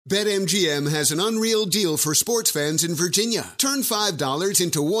BetMGM has an unreal deal for sports fans in Virginia. Turn $5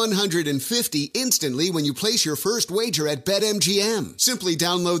 into $150 instantly when you place your first wager at BetMGM. Simply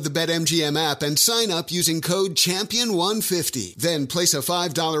download the BetMGM app and sign up using code CHAMPION150. Then place a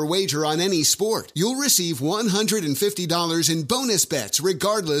 $5 wager on any sport. You'll receive $150 in bonus bets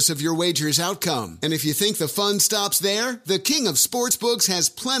regardless of your wager's outcome. And if you think the fun stops there, the King of Sportsbooks has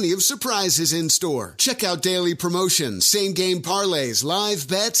plenty of surprises in store. Check out daily promotions, same-game parlays, live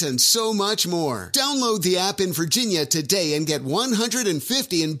bets, and so much more. Download the app in Virginia today and get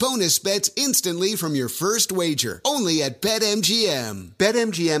 $150 in bonus bets instantly from your first wager. Only at BetMGM.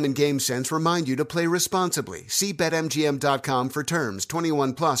 BetMGM and GameSense remind you to play responsibly. See BetMGM.com for terms.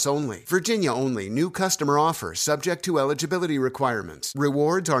 21 plus only. Virginia only. New customer offer. Subject to eligibility requirements.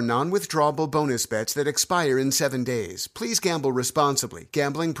 Rewards are non-withdrawable bonus bets that expire in 7 days. Please gamble responsibly.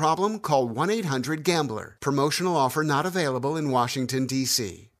 Gambling problem? Call 1-800-GAMBLER. Promotional offer not available in Washington,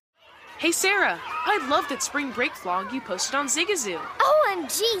 D.C. Hey, Sarah, I loved that spring break vlog you posted on Zigazoo.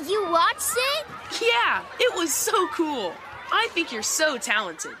 OMG, you watched it? Yeah, it was so cool. I think you're so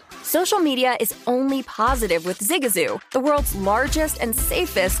talented. Social media is only positive with Zigazoo, the world's largest and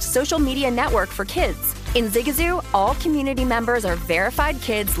safest social media network for kids. In Zigazoo, all community members are verified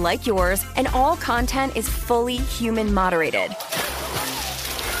kids like yours, and all content is fully human moderated.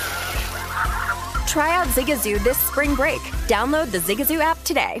 Try out Zigazoo this spring break. Download the Zigazoo app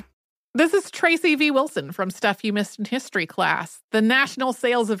today. This is Tracy V. Wilson from Stuff You Missed in History class. The national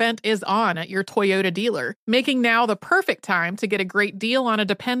sales event is on at your Toyota dealer, making now the perfect time to get a great deal on a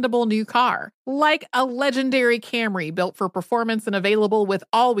dependable new car. Like a legendary Camry built for performance and available with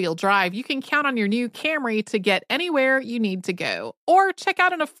all-wheel drive, you can count on your new Camry to get anywhere you need to go. Or check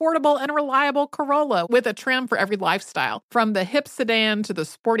out an affordable and reliable Corolla with a trim for every lifestyle. From the hip sedan to the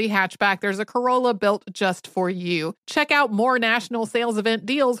sporty hatchback, there's a Corolla built just for you. Check out more national sales event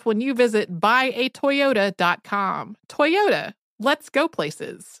deals when you visit buyatoyota.com. Toyota, let's go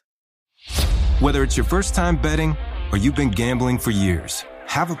places. Whether it's your first time betting or you've been gambling for years,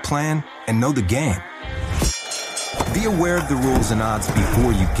 have a plan and know the game. Be aware of the rules and odds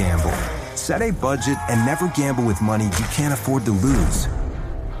before you gamble. Set a budget and never gamble with money you can't afford to lose.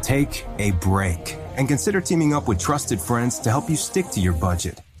 Take a break and consider teaming up with trusted friends to help you stick to your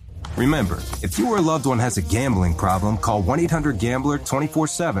budget. Remember, if you or a loved one has a gambling problem, call 1-800-GAMBLER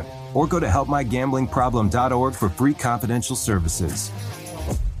 24/7 or go to helpmygamblingproblem.org for free confidential services.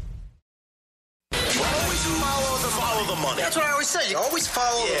 Follow the money. That's what I always say. You always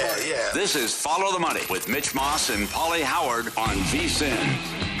follow the money. Yeah. This is Follow the Money with Mitch Moss and Paulie Howard on VSiN.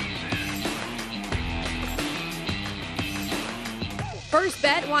 First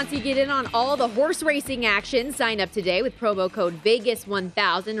Bet wants you to get in on all the horse racing action. Sign up today with promo code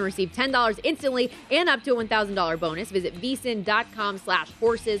VEGAS1000 and receive $10 instantly and up to a $1,000 bonus. Visit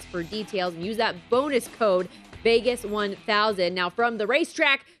vsin.com/horses for details and use that bonus code VEGAS1000. Now from the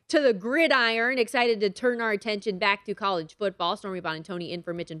racetrack to the gridiron, excited to turn our attention back to college football. Stormy Buonantony in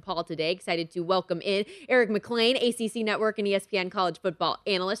for Mitch and Paul today. Excited to welcome in Eric McLean, ACC Network and ESPN college football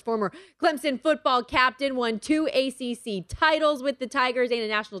analyst, former Clemson football captain, won 2 ACC titles with the Tigers and a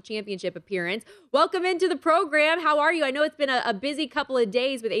national championship appearance. Welcome into the program. How are you? I know it's been a busy couple of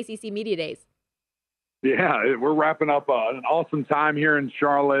days with ACC Media Days. Yeah, we're wrapping up an awesome time here in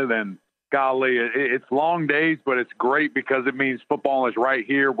Charlotte, and golly, it's long days, but it's great because it means football is right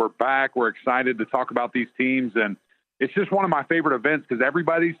here. We're back. We're excited to talk about these teams, and it's just one of my favorite events because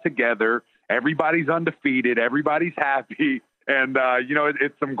everybody's together, everybody's undefeated, everybody's happy, and,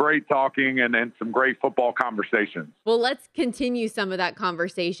 it's some great talking and some great football conversations. Well, let's continue some of that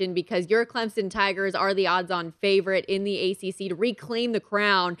conversation because your Clemson Tigers are the odds-on favorite in the ACC to reclaim the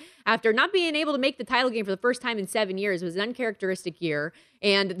crown after not being able to make the title game for the first time in 7 years. It was an uncharacteristic year.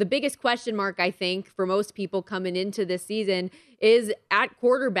 And the biggest question mark, I think, for most people coming into this season is at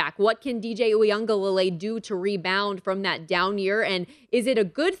quarterback. What can DJ Uiagalelei do to rebound from that down year? And is it a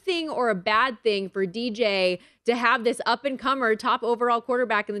good thing or a bad thing for DJ to have this up-and-comer top overall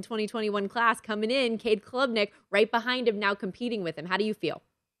quarterback in the 2021 class coming in, Cade Klubnik, right behind him now competing with him? How do you feel?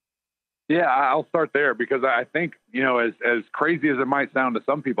 Yeah, I'll start there because I think, as crazy as it might sound to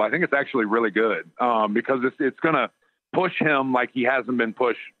some people, I think it's actually really good because it's going to push him like he hasn't been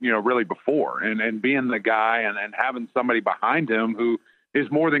pushed, really before. And being the guy and having somebody behind him who is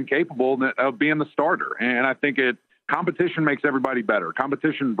more than capable of being the starter. And I think competition makes everybody better.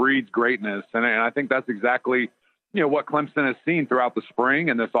 Competition breeds greatness. And I think that's exactly, what Clemson has seen throughout the spring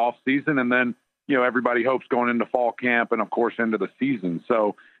and this off season. And then, everybody hopes going into fall camp and of course into the season.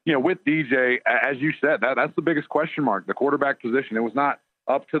 So, with DJ, as you said, that's the biggest question mark, the quarterback position. It was not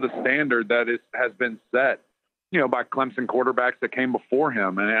up to the standard that has been set by Clemson quarterbacks that came before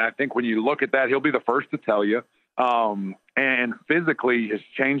him. And I think when you look at that, he'll be the first to tell you. And physically has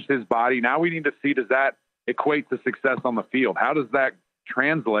changed his body. Now we need to see, does that equate to success on the field? How does that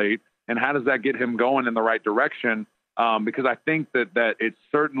translate, and how does that get him going in the right direction? Because I think that it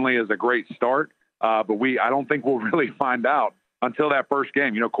certainly is a great start, but I don't think we'll really find out until that first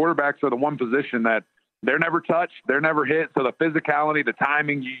game. Quarterbacks are the one position that they're never touched, they're never hit. So the physicality, the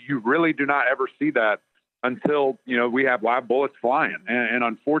timing, you really do not ever see that until, we have live bullets flying. And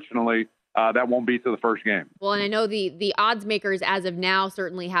unfortunately, that won't be to the first game. Well, and I know the odds makers as of now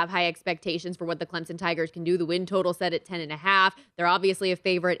certainly have high expectations for what the Clemson Tigers can do. The win total set at 10.5. They're obviously a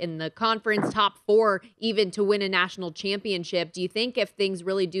favorite in the conference, top 4 even to win a national championship. Do you think if things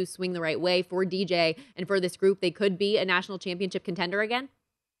really do swing the right way for DJ and for this group, they could be a national championship contender again?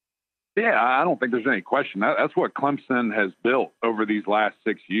 Yeah, I don't think there's any question. That's what Clemson has built over these last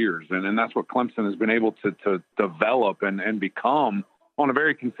 6 years, and that's what Clemson has been able to develop and become on a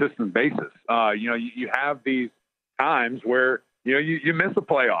very consistent basis. You have these times where you miss a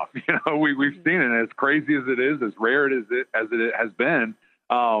playoff. We've seen it. As crazy as it is, as rare as it has been.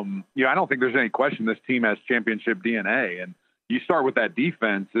 I don't think there's any question this team has championship DNA, and you start with that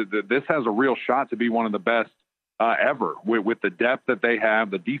defense. This has a real shot to be one of the best ever with the depth that they have,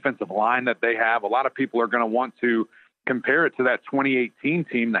 the defensive line that they have. A lot of people are going to want to compare it to that 2018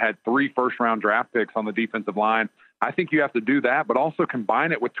 team that had 3 first-round draft picks on the defensive line. I think you have to do that, but also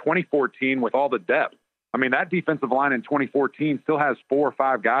combine it with 2014 with all the depth. I mean, that defensive line in 2014 still has 4 or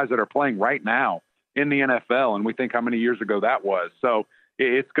 5 guys that are playing right now in the NFL, and we think how many years ago that was. So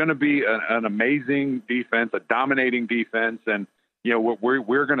it's going to be an amazing defense, a dominating defense, and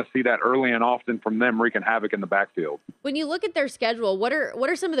we're going to see that early and often from them wreaking havoc in the backfield. When you look at their schedule, what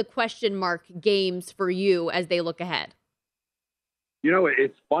are some of the question mark games for you as they look ahead?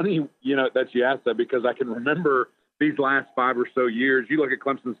 It's funny, that you asked that, because I can remember these last 5 or so years. You look at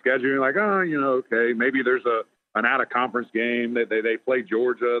Clemson's schedule, you're like, okay, maybe there's an out-of-conference game. They play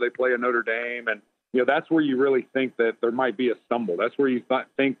Georgia, they play a Notre Dame, and that's where you really think that there might be a stumble. That's where you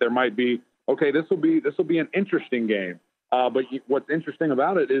think there might be, okay, this will be an interesting game. But what's interesting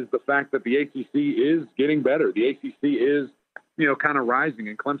about it is the fact that the ACC is getting better. The ACC is, kind of rising,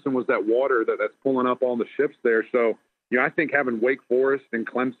 and Clemson was that water that's pulling up all the ships there. So, I think having Wake Forest and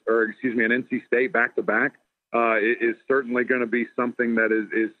NC State back to back is certainly going to be something that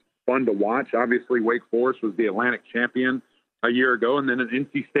is fun to watch. Obviously, Wake Forest was the Atlantic champion a year ago, and then an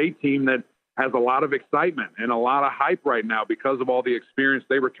NC State team that has a lot of excitement and a lot of hype right now because of all the experience.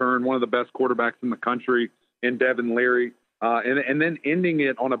 They returned one of the best quarterbacks in the country in Devin Leary. And then ending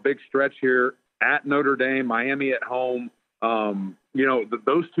it on a big stretch here at Notre Dame, Miami at home.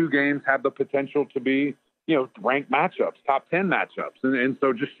 Those 2 games have the potential to be, ranked matchups, top 10 matchups. And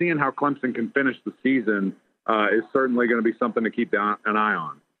so just seeing how Clemson can finish the season is certainly going to be something to keep an eye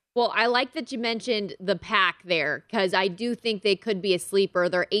on. Well, I like that you mentioned the Pac there, because I do think they could be a sleeper.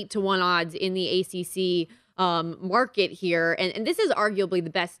 They're 8-1 odds in the ACC market here. And this is arguably the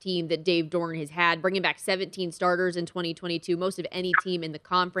best team that Dave Doeren has had, bringing back 17 starters in 2022, most of any team in the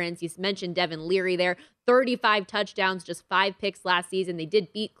conference. You mentioned Devin Leary there, 35 touchdowns, just 5 picks last season. They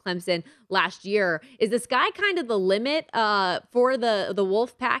did beat Clemson last year. Is the sky kind of the limit for the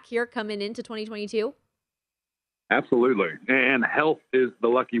Wolf Pack here coming into 2022? Absolutely. And health is the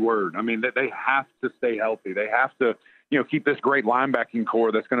lucky word. I mean, they have to stay healthy. They have to, keep this great linebacking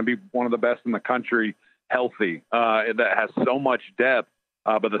core that's going to be one of the best in the country healthy, that has so much depth,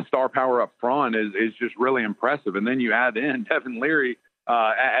 but the star power up front is just really impressive. And then you add in Devin Leary,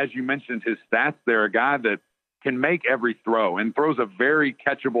 as you mentioned, his stats there, a guy that can make every throw and throws a very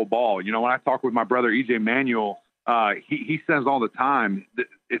catchable ball. When I talk with my brother, EJ Manuel, he says all the time,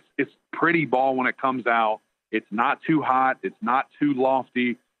 it's pretty ball when it comes out. It's not too hot. It's not too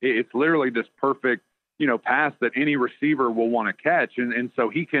lofty. It's literally this perfect, pass that any receiver will want to catch. And so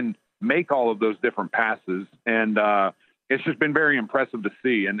he can make all of those different passes. And it's just been very impressive to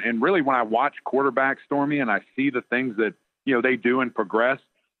see. And really when I watch quarterbacks, Stormy, and I see the things that, they do and progress,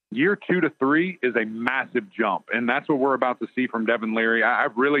 year 2 to 3 is a massive jump. And that's what we're about to see from Devin Leary. I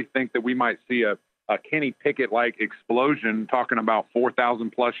really think that we might see a Kenny Pickett-like explosion, talking about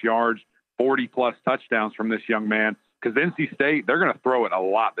 4,000 plus yards, 40 plus touchdowns from this young man, because NC State, they're going to throw it a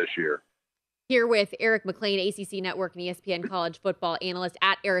lot this year. Here with Eric McLean, ACC Network and ESPN college football analyst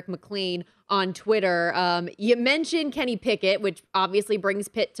at Eric McLean on Twitter. You mentioned Kenny Pickett, which obviously brings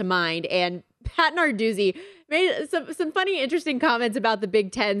Pitt to mind. And Pat Narduzzi made some funny, interesting comments about the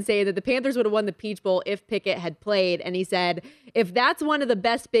Big Ten, saying that the Panthers would have won the Peach Bowl if Pickett had played. And he said, if that's one of the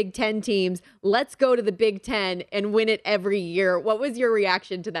best Big Ten teams, let's go to the Big Ten and win it every year. What was your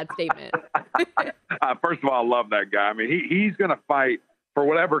reaction to that statement? First of all, I love that guy. I mean, he's going to fight for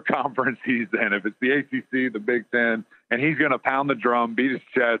whatever conference he's in, if it's the ACC, the Big Ten, and he's going to pound the drum, beat his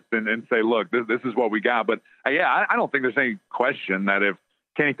chest, and say, look, this is what we got. But, I don't think there's any question that if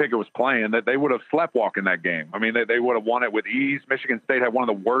Kenny Pickett was playing, that they would have sleptwalked in that game. I mean, they would have won it with ease. Michigan State had one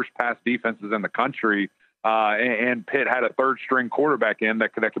of the worst pass defenses in the country, and Pitt had a third-string quarterback in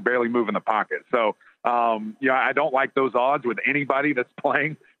that could barely move in the pocket. So, I don't like those odds with anybody that's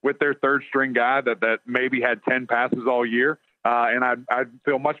playing with their third-string guy that maybe had 10 passes all year. And I'd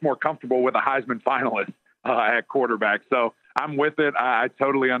feel much more comfortable with a Heisman finalist at quarterback. So I'm with it. I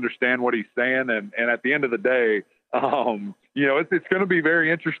totally understand what he's saying. And at the end of the day, it's going to be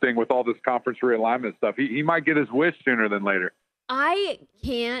very interesting with all this conference realignment stuff. He might get his wish sooner than later. I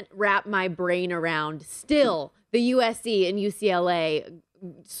can't wrap my brain around still the USC and UCLA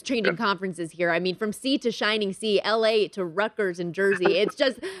changing conferences here. I mean, from sea to shining sea, LA to Rutgers and Jersey. It's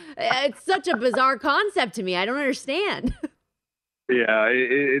such a bizarre concept to me. I don't understand. Yeah,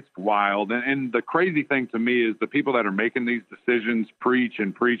 it's wild. And the crazy thing to me is the people that are making these decisions preach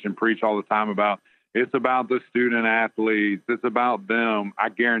and preach and preach all the time about it's about the student athletes. It's about them. I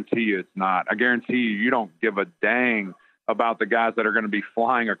guarantee you it's not. I guarantee you don't give a dang about the guys that are going to be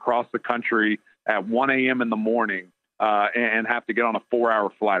flying across the country at 1 a.m. in the morning and have to get on a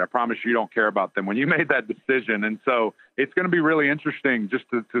 4-hour flight. I promise you don't care about them when you made that decision. And so it's going to be really interesting just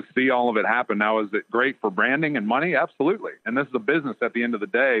to see all of it happen. Now, is it great for branding and money? Absolutely. And this is a business at the end of the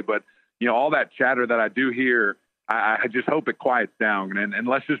day. But, all that chatter that I do hear, I just hope it quiets down. And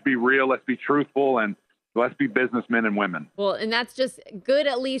let's just be real. Let's be truthful. And let's be businessmen and women. Well, and that's just good,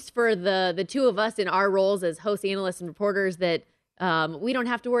 at least for the two of us in our roles as hosts, analysts, and reporters, that we don't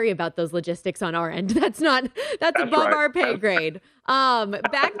have to worry about those logistics on our end. That's above right. Our pay grade.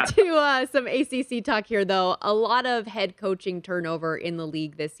 Back to some ACC talk here, though. A lot of head coaching turnover in the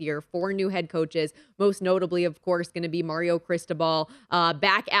league this year. 4 new head coaches, most notably, of course, going to be Mario Cristobal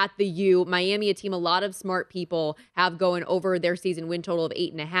back at the U. Miami, a team a lot of smart people have going over their season win total of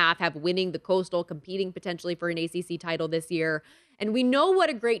 8.5, have winning the Coastal, competing potentially for an ACC title this year. And we know what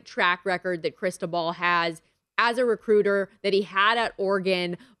a great track record that Cristobal has as a recruiter, that he had at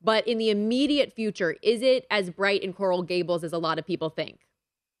Oregon, but in the immediate future, is it as bright in Coral Gables as a lot of people think?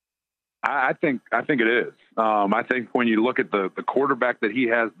 I think it is. I think when you look at the quarterback that he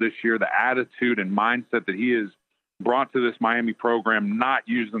has this year, the attitude and mindset that he has brought to this Miami program, not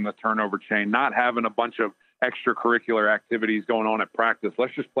using the turnover chain, not having a bunch of extracurricular activities going on at practice.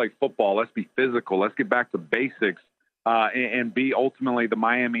 Let's just play football. Let's be physical. Let's get back to basics and be ultimately the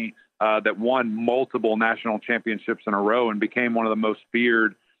Miami that won multiple national championships in a row and became one of the most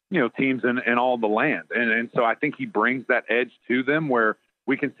feared, teams in all the land. And so I think he brings that edge to them where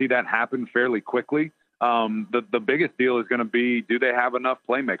we can see that happen fairly quickly. The biggest deal is going to be, do they have enough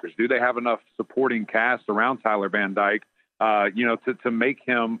playmakers? Do they have enough supporting cast around Tyler Van Dyke, to make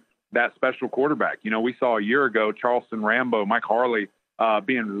him that special quarterback? We saw a year ago, Charleston Rambo, Mike Harley,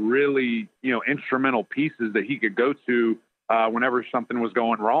 being really, instrumental pieces that he could go to whenever something was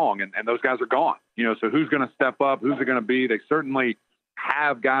going wrong. And those guys are gone, so who's going to step up? Who's it going to be? They certainly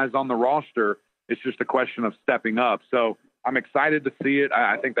have guys on the roster. It's just a question of stepping up. So I'm excited to see it.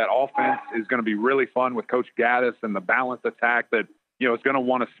 I think that offense is going to be really fun with Coach Gaddis and the balanced attack that, is going to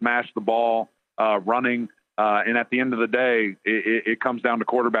want to smash the ball running. And at the end of the day, it comes down to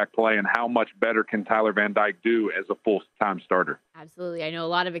quarterback play and how much better can Tyler Van Dyke do as a full-time starter. Absolutely. I know a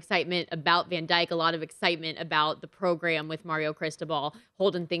lot of excitement about Van Dyke, a lot of excitement about the program with Mario Cristobal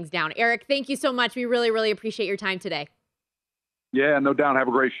holding things down. Eric, thank you so much. We really, really appreciate your time today. Yeah, no doubt. Have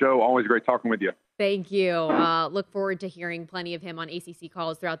a great show. Always great talking with you. Thank you. Look forward to hearing plenty of him on ACC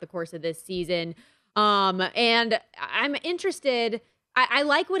calls throughout the course of this season. And I'm interested. I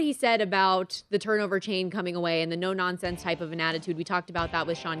like what he said about the turnover chain coming away and the no-nonsense type of an attitude. We talked about that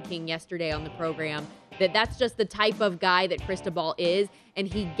with Sean King yesterday on the program, that's just the type of guy that Cristobal is, and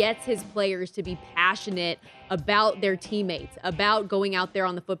he gets his players to be passionate about their teammates, about going out there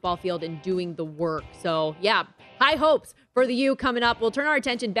on the football field and doing the work. So, yeah, high hopes for the U coming up. We'll turn our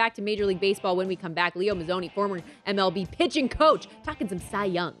attention back to Major League Baseball when we come back. Leo Mazzoni, former MLB pitching coach, talking some Cy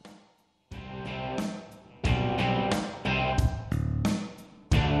Young.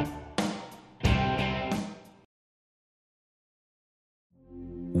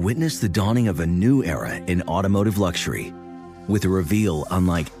 Witness the dawning of a new era in automotive luxury with a reveal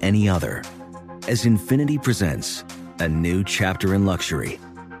unlike any other as Infiniti presents a new chapter in luxury,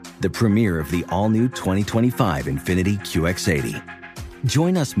 the premiere of the all-new 2025 Infiniti QX80.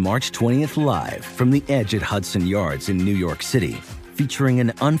 Join us March 20th live from the Edge at Hudson Yards in New York City, featuring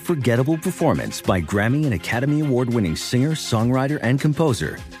an unforgettable performance by Grammy and Academy Award-winning singer, songwriter, and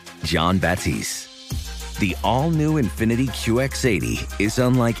composer, Jon Batiste. The all-new Infiniti QX80 is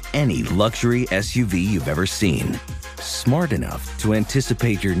unlike any luxury SUV you've ever seen. Smart enough to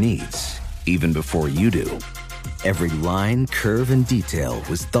anticipate your needs, even before you do. Every line, curve, and detail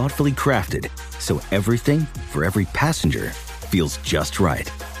was thoughtfully crafted, so everything for every passenger feels just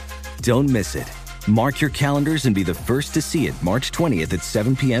right. Don't miss it. Mark your calendars and be the first to see it March 20th at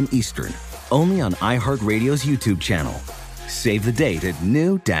 7 p.m. Eastern, only on iHeartRadio's YouTube channel. Save the date at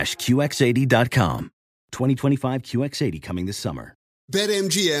new-QX80.com. 2025 QX80 coming this summer.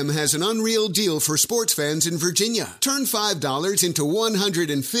 BetMGM has an unreal deal for sports fans in Virginia. Turn $5 into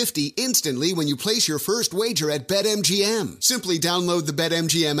 $150 instantly when you place your first wager at BetMGM. Simply download the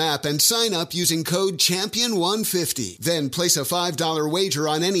BetMGM app and sign up using code CHAMPION150. Then place a $5 wager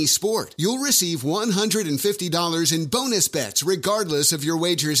on any sport. You'll receive $150 in bonus bets regardless of your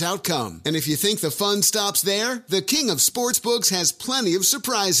wager's outcome. And if you think the fun stops there, the King of Sportsbooks has plenty of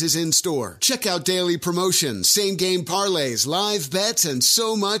surprises in store. Check out daily promotions, same-game parlays, live bets, and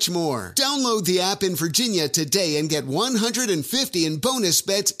so much more. Download the app in Virginia today and get $150 in bonus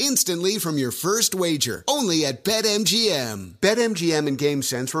bets instantly from your first wager. Only at BetMGM. BetMGM and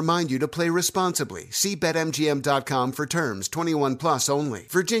GameSense remind you to play responsibly. See BetMGM.com for terms. 21 plus only.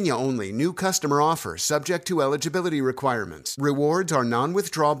 Virginia only. New customer offer. Subject to eligibility requirements. Rewards are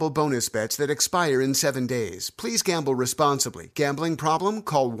non-withdrawable bonus bets that expire in 7 days. Please gamble responsibly. Gambling problem?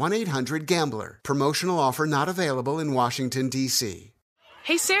 Call 1-800-GAMBLER. Promotional offer not available in Washington, D.C.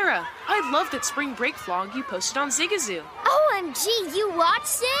 Hey Sarah, I loved that spring break vlog you posted on Zigazoo. OMG, you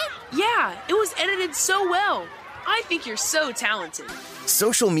watched it? Yeah, it was edited so well. I think you're so talented.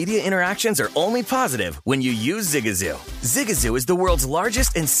 Social media interactions are only positive when you use Zigazoo. Zigazoo is the world's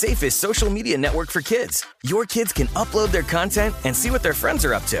largest and safest social media network for kids. Your kids can upload their content and see what their friends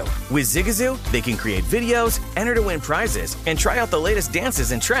are up to. With Zigazoo, they can create videos, enter to win prizes, and try out the latest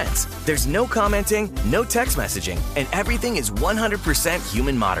dances and trends. There's no commenting, no text messaging, and everything is 100%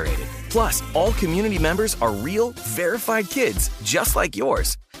 human moderated. Plus, all community members are real, verified kids just like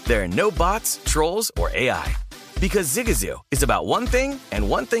yours. There are no bots, trolls, or AI. Because Zigazoo is about one thing and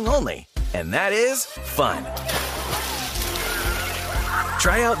one thing only, and that is fun.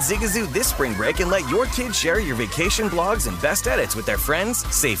 Try out Zigazoo this spring break and let your kids share your vacation blogs and best edits with their friends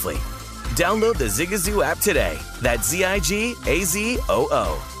safely. Download the Zigazoo app today. That's Zigazoo.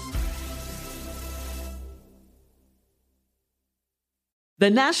 The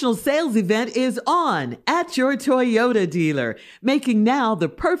national sales event is on at your Toyota dealer, making now the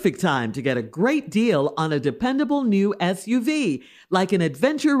perfect time to get a great deal on a dependable new SUV, like an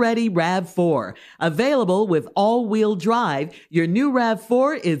adventure-ready RAV4. Available with all-wheel drive, your new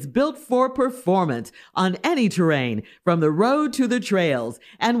RAV4 is built for performance on any terrain, from the road to the trails,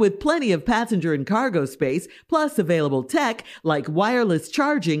 and with plenty of passenger and cargo space, plus available tech like wireless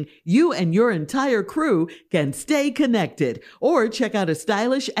charging, you and your entire crew can stay connected. Or check out a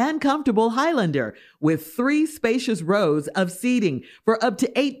stylish and comfortable Highlander with 3 spacious rows of seating for up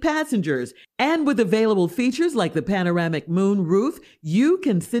to 8 passengers. And with available features like the panoramic moon roof, you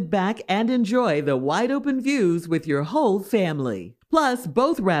can sit back and enjoy the wide open views with your whole family. Plus,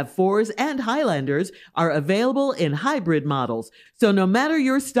 both RAV4s and Highlanders are available in hybrid models, so no matter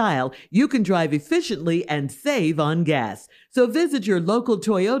your style, you can drive efficiently and save on gas. So visit your local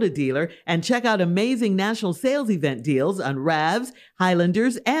Toyota dealer and check out amazing national sales event deals on RAVs,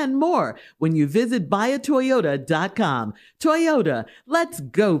 Highlanders, and more when you visit buyatoyota.com. Toyota, let's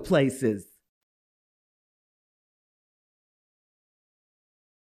go places.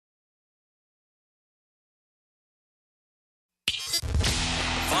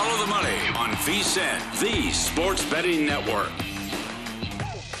 Follow the money on VSiN, the sports betting network.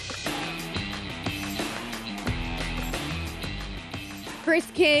 Chris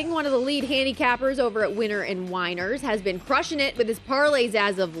King, one of the lead handicappers over at Winner and Winers, has been crushing it with his parlays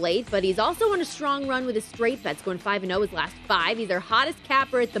as of late, but he's also on a strong run with his straight bets, going 5-0 his last 5. He's our hottest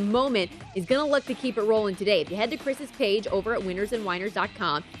capper at the moment. He's going to look to keep it rolling today. If you head to Chris's page over at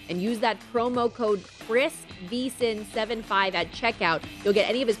winnersandwiners.com and use that promo code ChrisVSIN75 at checkout, you'll get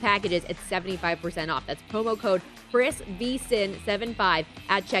any of his packages at 75% off. That's promo code ChrisVSIN75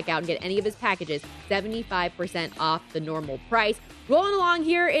 at checkout and get any of his packages 75% off the normal price. Rolling along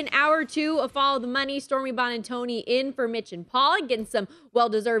here in hour 2 of Follow the Money, Stormy Bonantoni in for Mitch and Paul, getting some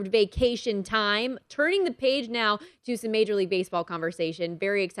well-deserved vacation time. Turning the page now to some Major League Baseball conversation.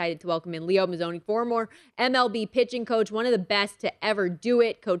 Very excited to welcome in And Leo Mazzone, former MLB pitching coach, one of the best to ever do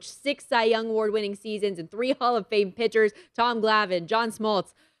it, coached 6 Cy Young Award-winning seasons and 3 Hall of Fame pitchers, Tom Glavine, John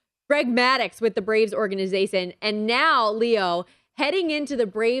Smoltz, Greg Maddux with the Braves organization. And now, Leo, heading into the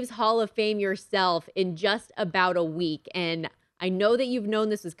Braves Hall of Fame yourself in just about a week. And I know that you've known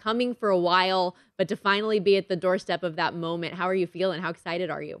this was coming for a while, but to finally be at the doorstep of that moment, how are you feeling? How excited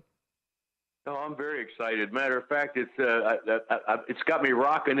are you? Oh, I'm very excited. Matter of fact, it's got me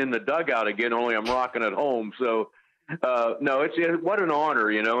rocking in the dugout again, only I'm rocking at home. So, no, what an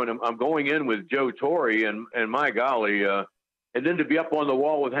honor, you know, and I'm going in with Joe Torre and my golly, and then to be up on the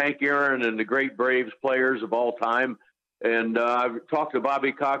wall with Hank Aaron and the great Braves players of all time. And I talked to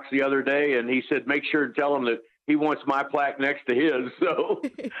Bobby Cox the other day, and he said, make sure to tell him that he wants my plaque next to his. So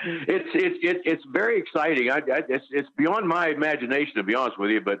it's very exciting. It's beyond my imagination, to be honest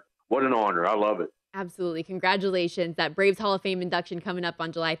with you, but what an honor. I love it. Absolutely. Congratulations. That Braves Hall of Fame induction coming up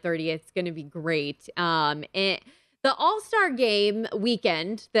on July 30th. It's going to be great. And the All-Star Game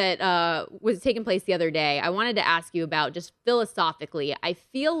weekend that was taking place the other day, I wanted to ask you about just philosophically. I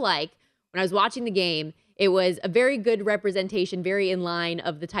feel like when I was watching the game, it was a very good representation, very in line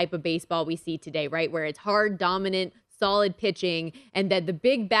of the type of baseball we see today, right? Where it's hard, dominant, solid pitching, and then the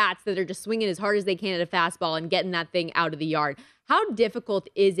big bats that are just swinging as hard as they can at a fastball and getting that thing out of the yard. How difficult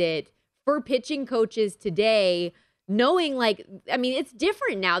is it for pitching coaches today, knowing it's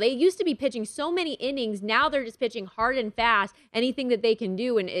different now. They used to be pitching so many innings. Now they're just pitching hard and fast, anything that they can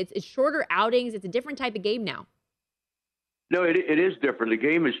do. And it's shorter outings. It's a different type of game now. No, it is different. The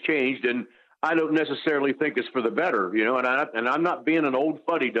game has changed, and I don't necessarily think it's for the better, you know, and I'm not being an old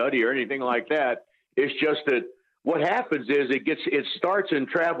fuddy-duddy or anything like that. It's just that what happens is it starts in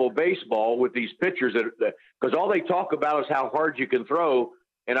travel baseball with these pitchers because all they talk about is how hard you can throw.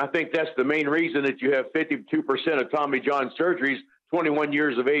 And I think that's the main reason that you have 52% of Tommy John surgeries 21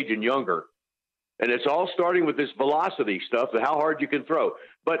 years of age and younger. And it's all starting with this velocity stuff, how hard you can throw.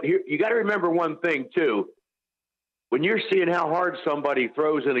 But here, you got to remember one thing, too. When you're seeing how hard somebody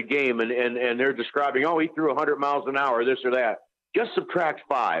throws in a game and they're describing, oh, he threw 100 miles an hour, this or that, just subtract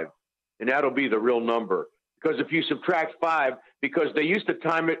 5, and that'll be the real number. Because if you subtract 5, because they used to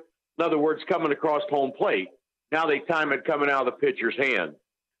time it, in other words, coming across home plate, now they time it coming out of the pitcher's hand.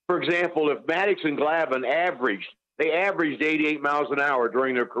 For example, if Maddux and Glavine averaged 88 miles an hour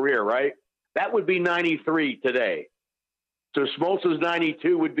during their career, right? That would be 93 today. So Smoltz's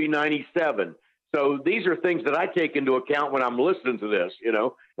 92 would be 97. So these are things that I take into account when I'm listening to this, you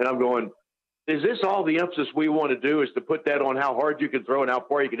know, and I'm going, is this all the emphasis we want to do is to put that on how hard you can throw and how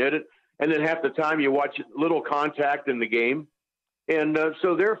far you can hit it? And then half the time you watch little contact in the game. And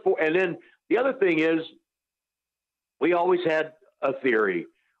so therefore, and then the other thing is we always had a theory.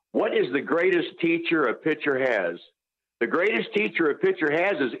 What is the greatest teacher a pitcher has? The greatest teacher a pitcher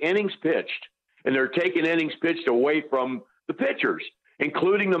has is innings pitched. And they're taking innings pitched away from the pitchers,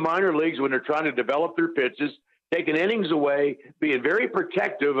 including the minor leagues when they're trying to develop their pitches, taking innings away, being very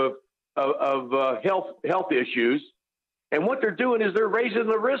protective of health issues. And what they're doing is they're raising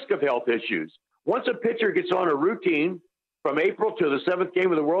the risk of health issues. Once a pitcher gets on a routine from April to the 7th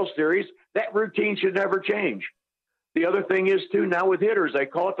game of the World Series, that routine should never change. The other thing is, too, now with hitters, they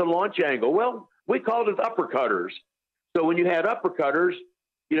call it the launch angle. Well, we called it uppercutters. So when you had uppercutters,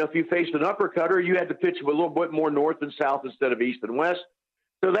 you know, if you faced an uppercutter, you had to pitch a little bit more north and south instead of east and west.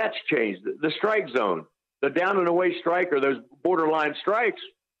 So that's changed. The strike zone, the down and away strike or those borderline strikes,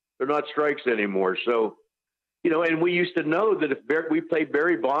 they're not strikes anymore. So, you know, and we used to know that if we played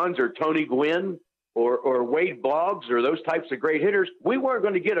Barry Bonds or Tony Gwynn or Wade Boggs or those types of great hitters, we weren't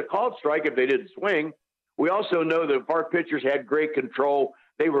going to get a called strike if they didn't swing. We also know that if our pitchers had great control,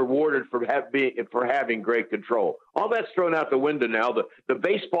 they were rewarded for having great control. All that's thrown out the window now. The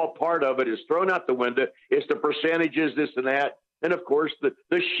baseball part of it is thrown out the window. It's the percentages, this and that. And, of course,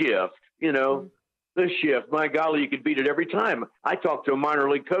 the shift, you know, the shift. My golly, you could beat it every time. I talked to a minor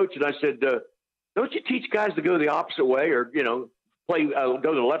league coach, and I said, don't you teach guys to go the opposite way or, you know, go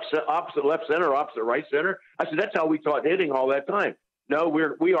to the opposite left center, opposite right center? I said, that's how we taught hitting all that time. No,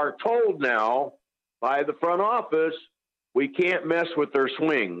 we are told now by the front office we can't mess with their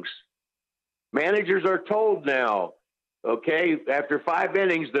swings. Managers are told now, okay, after 5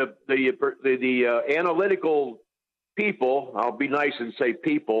 innings, the analytical people, I'll be nice and say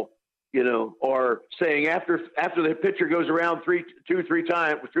people, you know, are saying after the pitcher goes around three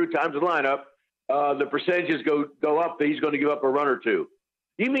times the lineup, the percentages go up that he's going to give up a run or two.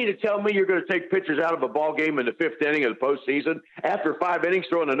 You mean to tell me you're going to take pitchers out of a ball game in the 5th inning of the postseason after 5 innings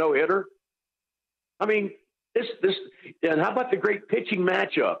throwing a no-hitter? I mean, And how about the great pitching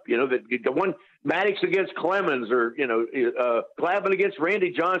matchup? You know, the one Maddox against Clemens, or Glavine against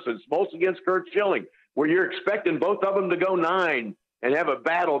Randy Johnson, Smoltz against Curt Schilling, where you're expecting both of them to go 9 and have a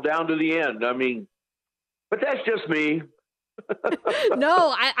battle down to the end. I mean, but that's just me.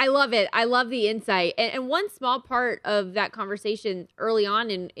 No, I love it. I love the insight. And one small part of that conversation early on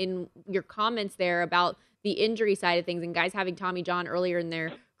in your comments there about the injury side of things and guys having Tommy John earlier in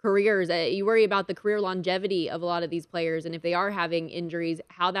their careers, you worry about the career longevity of a lot of these players, and if they are having injuries,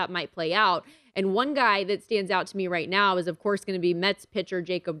 how that might play out. And one guy that stands out to me right now is, of course, going to be Mets pitcher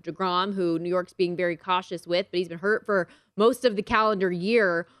Jacob deGrom, who New York's being very cautious with, but he's been hurt for most of the calendar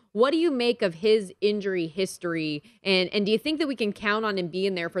year. What do you make of his injury history? And do you think that we can count on him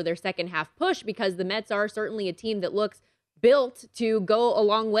being there for their second half push? Because the Mets are certainly a team that looks built to go a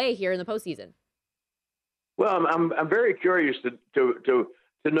long way here in the postseason. Well, I'm very curious to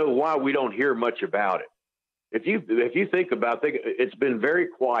know why we don't hear much about it. If you think about it, it's been very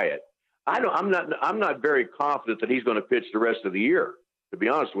quiet. I'm not very confident that he's going to pitch the rest of the year, to be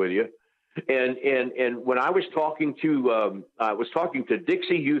honest with you. And when I was talking to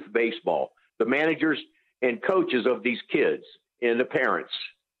Dixie Youth Baseball, the managers and coaches of these kids and the parents,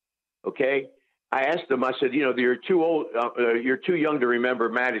 okay, I asked them. I said, you're too old, you're too young to remember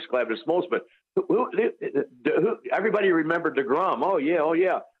Maddox, Glavine, Smoltz, but who, everybody remembered deGrom. Oh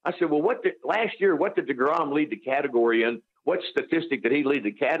yeah. I said, well, last year, what did deGrom lead the category in? What statistic did he lead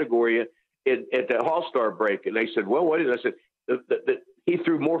the category in at the All-Star break? And they said, well, what is it? I said, he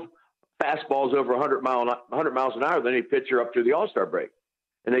threw more fastballs over 100 miles an hour than any pitcher up to the All-Star break.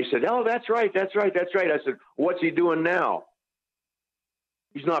 And they said, oh, that's right. I said, what's he doing now?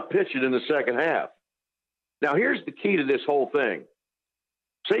 He's not pitching in the second half. Now, here's the key to this whole thing.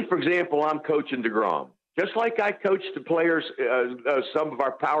 Say, for example, I'm coaching deGrom, just like I coached the players, some of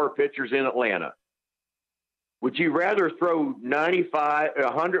our power pitchers in Atlanta. Would you rather throw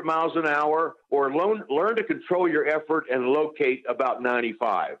 100 miles an hour, or learn to control your effort and locate about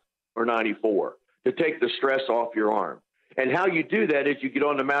 95 or 94 to take the stress off your arm? And how you do that is you get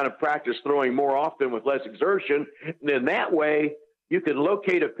on the mound and practice throwing more often with less exertion. And then that way you can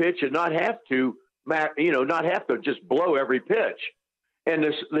locate a pitch and not have to just blow every pitch. And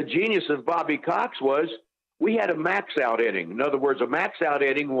the genius of Bobby Cox was we had a max out inning. In other words, a max out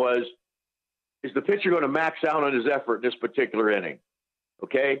inning is the pitcher going to max out on his effort in this particular inning?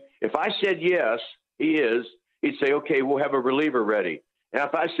 Okay. If I said yes, he is, he'd say, okay, we'll have a reliever ready. And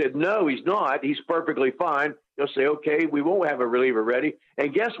if I said no, he's not, he's perfectly fine, he'll say, okay, we won't have a reliever ready.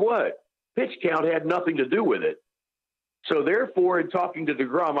 And guess what? Pitch count had nothing to do with it. So therefore, in talking to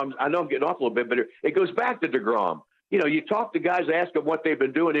deGrom, I know I'm getting off a little bit, but it goes back to deGrom. You talk to guys, ask them what they've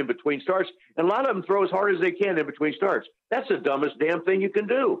been doing in between starts, and a lot of them throw as hard as they can in between starts. That's the dumbest damn thing you can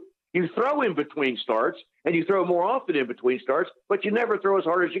do. You throw in between starts, and you throw more often in between starts, but you never throw as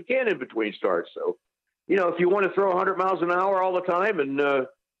hard as you can in between starts. So, if you want to throw 100 miles an hour all the time and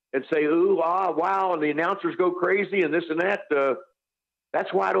say, ooh, ah, wow, and the announcers go crazy and this and that,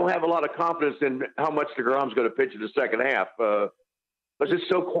 that's why I don't have a lot of confidence in how much deGrom's going to pitch in the second half. Because it's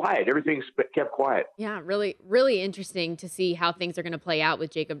so quiet. Everything's kept quiet. Yeah, really, really interesting to see how things are going to play out with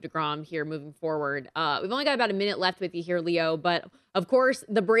Jacob deGrom here moving forward. We've only got about a minute left with you here, Leo. But, of course,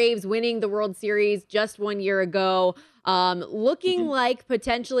 the Braves winning the World Series just 1 year ago, looking like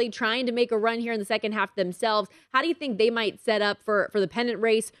potentially trying to make a run here in the second half themselves. How do you think they might set up for the pennant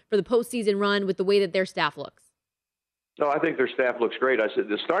race, for the postseason run with the way that their staff looks? No, I think their staff looks great. I said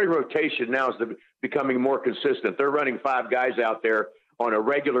the starting rotation now is becoming more consistent. They're running 5 guys out there on a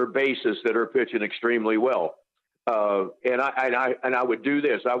regular basis that are pitching extremely well. And I would do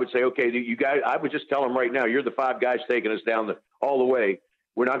this. I would say, okay, you guys, I would just tell them right now, you're the 5 guys taking us down all the way.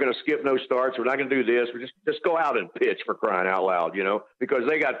 We're not going to skip no starts. We're not going to do this. We just go out and pitch, for crying out loud, because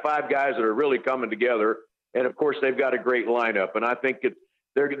they got 5 guys that are really coming together. And of course they've got a great lineup. And I think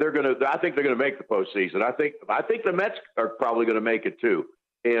they're going to make the postseason. I think the Mets are probably going to make it too.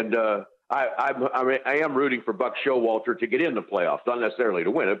 And, I am rooting for Buck Showalter to get in the playoffs, not necessarily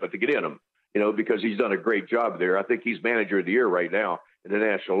to win it, but to get in them, because he's done a great job there. I think he's manager of the year right now in the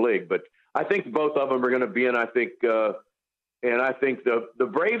National League, but I think both of them are going to be in. I think the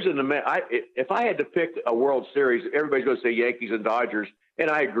Braves and the Mets. If I had to pick a World Series, everybody's going to say Yankees and Dodgers, and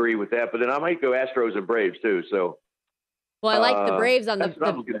I agree with that. But then I might go Astros and Braves too. So. Well, I like the Braves on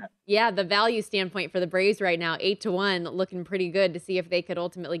the value standpoint for the Braves right now, 8-1, looking pretty good to see if they could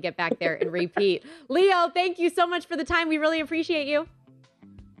ultimately get back there and repeat. Leo, thank you so much for the time. We really appreciate you.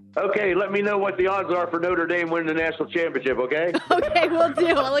 Okay, let me know what the odds are for Notre Dame winning the national championship, okay? Okay, we'll do.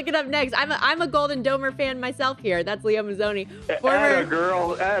 I'll look it up next. I'm a Golden Domer fan myself here. That's Leo Mazzoni. Atta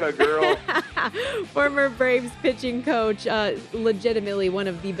girl. Former Braves pitching coach, legitimately one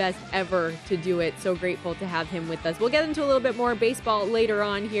of the best ever to do it. So grateful to have him with us. We'll get into a little bit more baseball later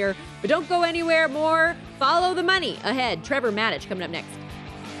on here, but don't go anywhere. More Follow the Money ahead. Trevor Maddich coming up next.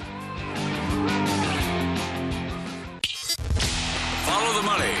 Follow the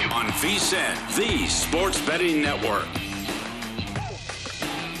Money on VSiN, the Sports Betting Network.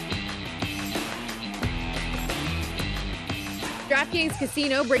 DraftKings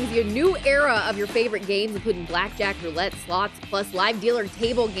Casino brings you a new era of your favorite games, including blackjack, roulette, slots, plus live dealer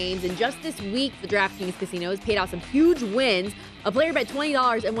table games. And just this week, the DraftKings Casino has paid out some huge wins. A player bet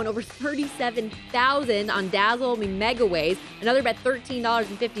 $20 and won over $37,000 on Dazzle Mega Ways. Another bet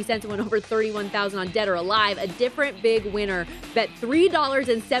 $13.50 and won over $31,000 on Dead or Alive. A different big winner bet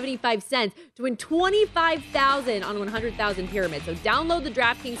 $3.75 to win $25,000 on 100,000 Pyramid. So download the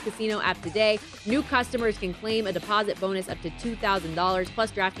DraftKings Casino app today. New customers can claim a deposit bonus up to $2,000.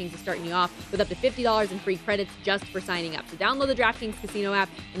 Plus, DraftKings is starting you off with up to $50 in free credits just for signing up. So download the DraftKings Casino app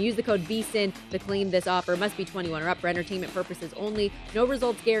and use the code VSiN to claim this offer. Must be 21 or up for entertainment purposes only. No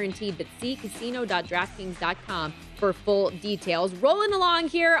results guaranteed, but see casino.draftkings.com for full details. Rolling along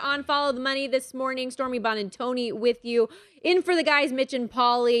here on Follow the Money this morning. Stormy Buonantony with you. In for the guys, Mitch and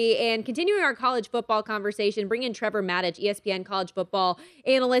Paulie, and continuing our college football conversation, bring in Trevor Maddich, ESPN college football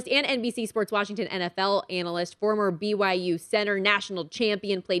analyst and NBC Sports Washington NFL analyst, former BYU center, national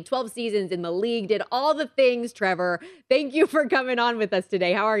champion, played 12 seasons in the league, did all the things. Trevor, thank you for coming on with us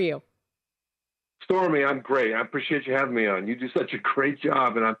today. How are you? Stormy, I'm great. I appreciate you having me on. You do such a great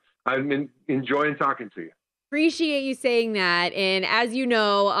job, and I'm enjoying talking to you. Appreciate you saying that. And as you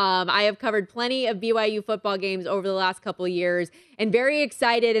know, I have covered plenty of BYU football games over the last couple of years and very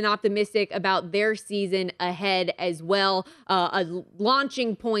excited and optimistic about their season ahead as well. A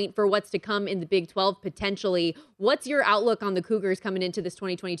launching point for what's to come in the Big 12 potentially. What's your outlook on the Cougars coming into this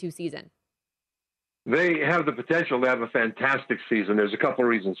 2022 season? They have the potential to have a fantastic season. There's a couple of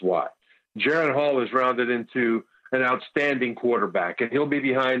reasons why. Jaron Hall is rounded into an outstanding quarterback, and he'll be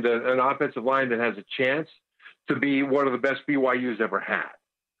behind an offensive line that has a chance to be one of the best BYU's ever had.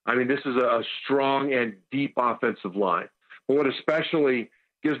 I mean, this is a strong and deep offensive line. But what especially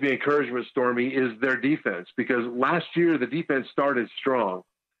gives me encouragement, Stormy, is their defense, because last year the defense started strong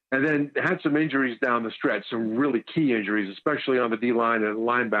and then had some injuries down the stretch, some really key injuries, especially on the D-line and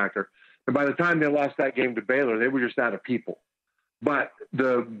linebacker. And by the time they lost that game to Baylor, they were just out of people. But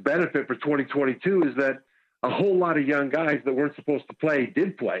the benefit for 2022 is that a whole lot of young guys that weren't supposed to play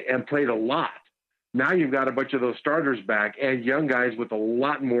did play and played a lot. Now you've got a bunch of those starters back and young guys with a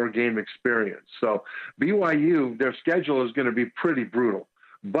lot more game experience. So BYU, their schedule is going to be pretty brutal.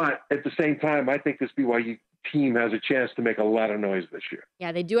 But at the same time, I think this BYU team has a chance to make a lot of noise this year.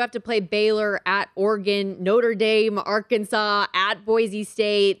 Yeah, they do have to play Baylor, at Oregon, Notre Dame, Arkansas, at Boise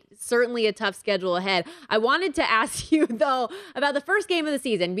State. Certainly a tough schedule ahead. I wanted to ask you, though, about the first game of the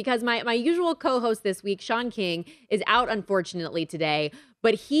season, because my usual co-host this week, Sean King, is out, unfortunately, today.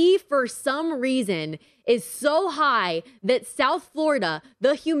 But he, for some reason, is so high that South Florida,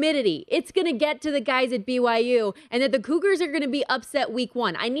 the humidity, it's going to get to the guys at BYU, and that the Cougars are going to be upset week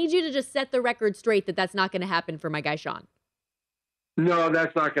one. I need you to just set the record straight that that's not going to happen for my guy, Sean. No,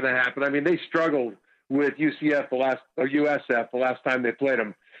 that's not going to happen. I mean, they struggled with USF the last time they played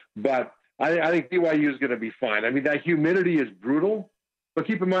them. But I think BYU is going to be fine. I mean, that humidity is brutal, but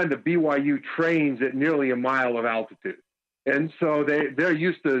keep in mind that BYU trains at nearly a mile of altitude. And so they're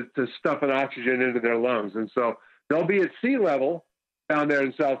used to stuffing oxygen into their lungs. And so they'll be at sea level down there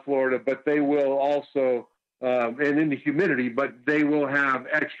in South Florida, but they will also, and in the humidity, but they will have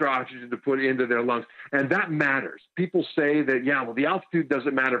extra oxygen to put into their lungs. And that matters. People say that, the altitude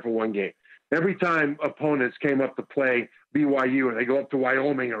doesn't matter for one game. Every time opponents came up to play BYU and they go up to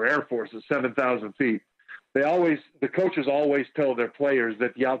Wyoming or Air Force at 7,000 feet, the coaches always tell their players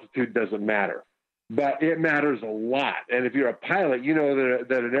that the altitude doesn't matter. But it matters a lot. And if you're a pilot, you know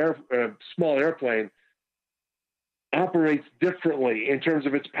that a small airplane operates differently in terms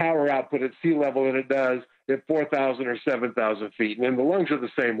of its power output at sea level than it does at 4,000 or 7,000 feet. And the lungs are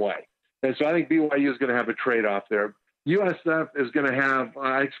the same way. And so I think BYU is going to have a trade-off there. USF is going to have,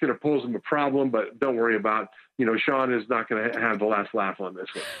 it's going to pose them a problem, but don't worry about, Sean is not going to have the last laugh on this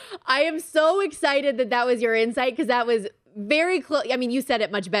one. I am so excited that was your insight, because that was very close. I mean, you said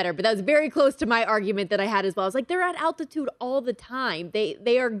it much better, but that was very close to my argument that I had as well. I was like, they're at altitude all the time.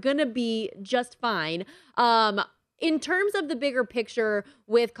 They are going to be just fine. In terms of the bigger picture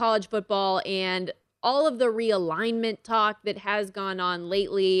with college football and all of the realignment talk that has gone on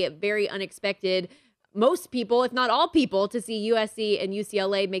lately, very unexpected. Most people, if not all people, to see USC and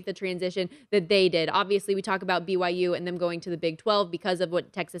UCLA make the transition that they did. Obviously, we talk about BYU and them going to the Big 12 because of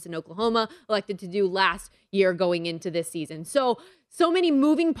what Texas and Oklahoma elected to do last year going into this season. So many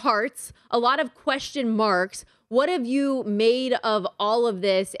moving parts, a lot of question marks. What have you made of all of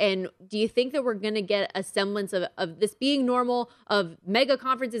this? And do you think that we're going to get a semblance of this being normal, of mega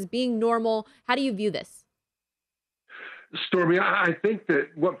conferences being normal? How do you view this? Stormy, I think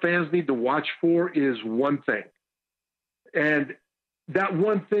that what fans need to watch for is one thing. And that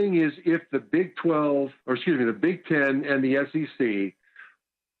one thing is if the Big 10 and the SEC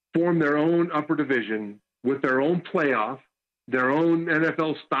form their own upper division with their own playoff, their own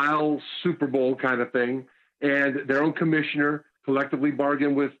NFL-style Super Bowl kind of thing, and their own commissioner collectively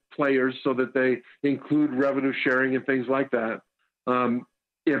bargain with players so that they include revenue sharing and things like that.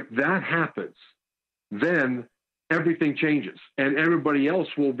 If that happens, then everything changes and everybody else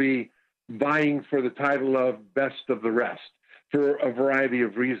will be vying for the title of best of the rest for a variety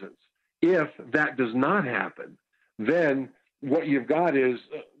of reasons. If that does not happen, then what you've got is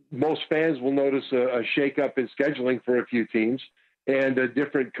most fans will notice a shakeup in scheduling for a few teams and a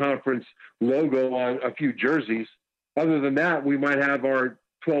different conference logo on a few jerseys. Other than that, we might have our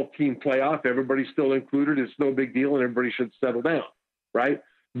 12-team playoff. Everybody's still included. It's no big deal and everybody should settle down, right?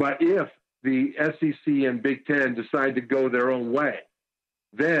 But if the SEC and Big Ten decide to go their own way,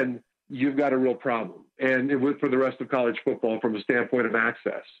 then you've got a real problem. And it would for the rest of college football from a standpoint of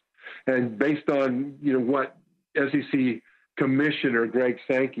access. And based on, what SEC Commissioner Greg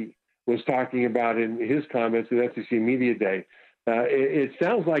Sankey was talking about in his comments at SEC Media Day, it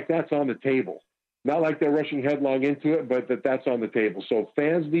sounds like that's on the table. Not like they're rushing headlong into it, but that's on the table. So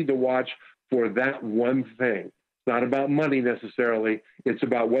fans need to watch for that one thing. It's not about money necessarily. It's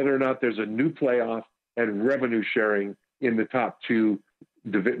about whether or not there's a new playoff and revenue sharing in the top two,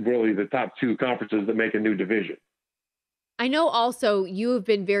 really the top two conferences that make a new division. I know also you have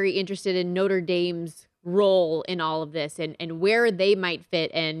been very interested in Notre Dame's role in all of this and where they might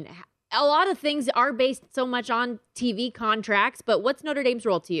fit. And a lot of things are based so much on TV contracts, but what's Notre Dame's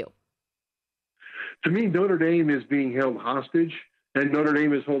role to you? To me, Notre Dame is being held hostage, and Notre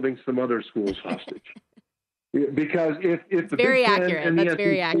Dame is holding some other schools hostage. Because if the very Big Ten accurate, and the that's SEC,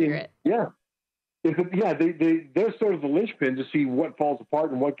 very accurate. Yeah, they're sort of the linchpin to see what falls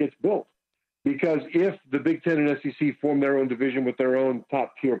apart and what gets built. Because if the Big Ten and SEC form their own division with their own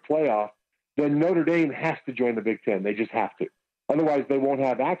top tier playoff, then Notre Dame has to join the Big Ten. They just have to. Otherwise, they won't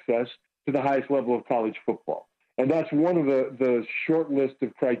have access to the highest level of college football. And that's one of the short list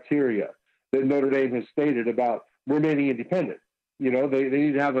of criteria that Notre Dame has stated about remaining independent. They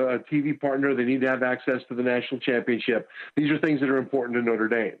need to have a TV partner. They need to have access to the national championship. These are things that are important to Notre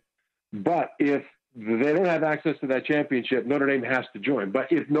Dame. But if they don't have access to that championship, Notre Dame has to join.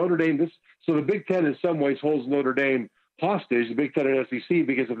 But if Notre Dame, so the Big Ten in some ways holds Notre Dame hostage, the Big Ten and SEC,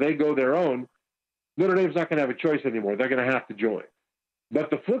 because if they go their own, Notre Dame's not going to have a choice anymore. They're going to have to join.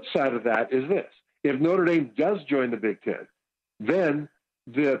 But the flip side of that is this. If Notre Dame does join the Big Ten, then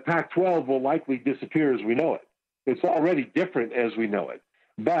the Pac-12 will likely disappear as we know it. It's already different as we know it.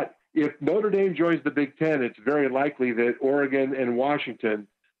 But if Notre Dame joins the Big Ten, it's very likely that Oregon and Washington,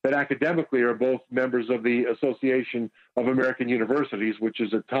 that academically are both members of the Association of American Universities, which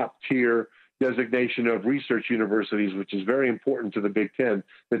is a top-tier designation of research universities, which is very important to the Big Ten,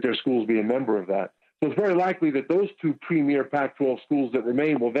 that their schools be a member of that. So it's very likely that those two premier Pac-12 schools that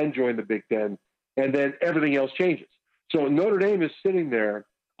remain will then join the Big Ten, and then everything else changes. So Notre Dame is sitting there,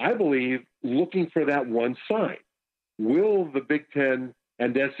 I believe, looking for that one sign. Will the Big Ten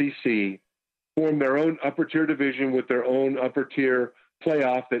and SEC form their own upper-tier division with their own upper-tier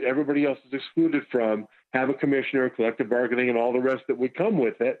playoff that everybody else is excluded from, have a commissioner, collective bargaining, and all the rest that would come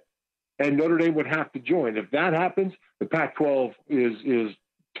with it, and Notre Dame would have to join. If that happens, the Pac-12 is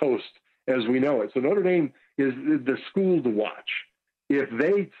toast as we know it. So Notre Dame is the school to watch. If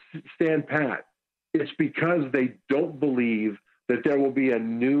they stand pat, it's because they don't believe that there will be a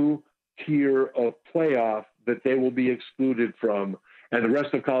new tier of playoff that they will be excluded from, and the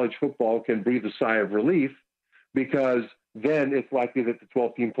rest of college football can breathe a sigh of relief, because then it's likely that the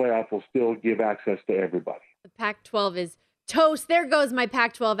 12-team playoff will still give access to everybody. The Pac-12 is toast. There goes my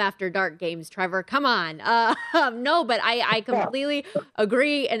Pac-12 after dark games, Trevor. Come on. No, but I completely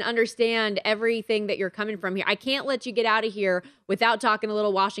agree and understand everything that you're coming from here. I can't let you get out of here without talking a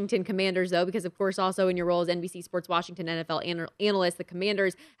little Washington Commanders, though, because, of course, also in your role as NBC Sports Washington NFL analyst, the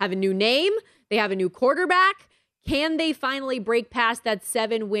Commanders have a new name. They have a new quarterback. Can they finally break past that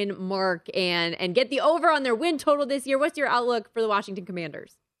 7-win mark and get the over on their win total this year? What's your outlook for the Washington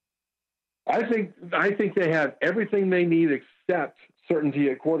Commanders? I think they have everything they need except certainty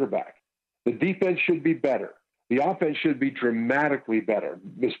at quarterback. The defense should be better. The offense should be dramatically better,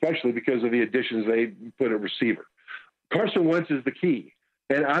 especially because of the additions they put at receiver. Carson Wentz is the key.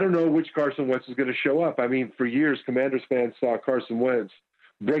 And I don't know which Carson Wentz is going to show up. I mean, for years, Commanders fans saw Carson Wentz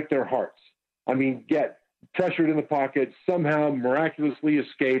break their hearts. I mean, get pressured in the pocket, somehow miraculously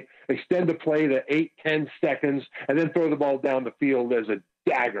escape, extend the play to 8-10 seconds, and then throw the ball down the field as a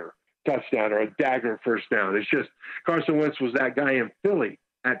dagger touchdown or a dagger first down. It's just Carson Wentz was that guy in Philly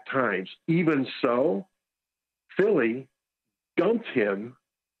at times. Even so, Philly dumped him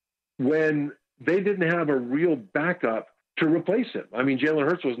when they didn't have a real backup to replace him. I mean, Jalen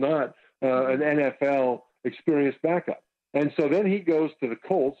Hurts was not an NFL experienced backup. And so then he goes to the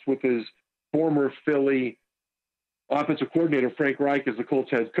Colts with his former Philly offensive coordinator, Frank Reich, as the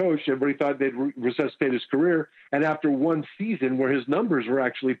Colts head coach. Everybody thought they'd resuscitate his career. And after one season where his numbers were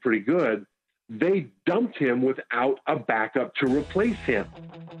actually pretty good, they dumped him without a backup to replace him.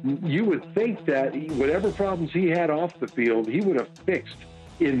 You would think that whatever problems he had off the field, he would have fixed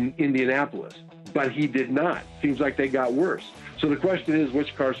in Indianapolis, but he did not. Seems like they got worse. So the question is,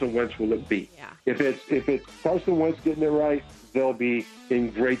 which Carson Wentz will it be? Yeah. If it's Carson Wentz getting it right, they'll be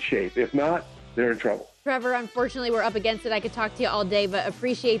in great shape. If not, they're in trouble. Trevor, unfortunately, we're up against it. I could talk to you all day, but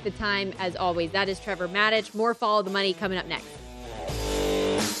appreciate the time as always. That is Trevor Maddich. More Follow the Money coming up next.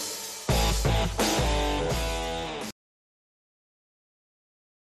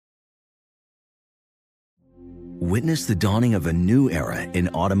 Witness the dawning of a new era in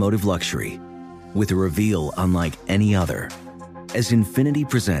automotive luxury with a reveal unlike any other as Infiniti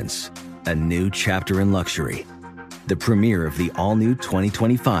presents a new chapter in luxury, the premiere of the all-new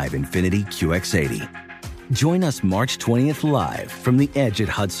 2025 Infiniti QX80. Join us March 20th live from the Edge at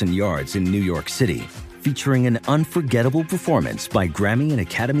Hudson Yards in New York City, featuring an unforgettable performance by Grammy and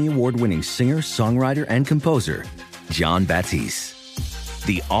Academy Award-winning singer, songwriter, and composer Jon Batiste.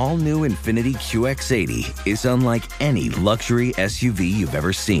 The all-new Infiniti QX80 is unlike any luxury SUV you've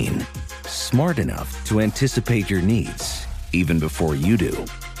ever seen. Smart enough to anticipate your needs, even before you do.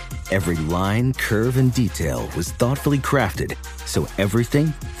 Every line, curve, and detail was thoughtfully crafted, so everything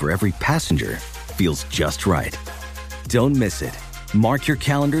for every passenger feels just right. Don't miss it. Mark your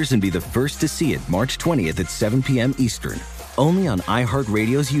calendars and be the first to see it March 20th at 7 p.m. Eastern, only on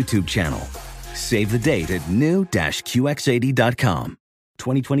iHeartRadio's YouTube channel. Save the date at new-QX80.com.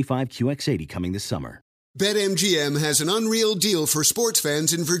 2025 QX80 coming this summer. BetMGM has an unreal deal for sports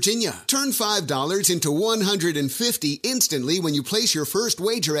fans in Virginia. Turn $5 into $150 instantly when you place your first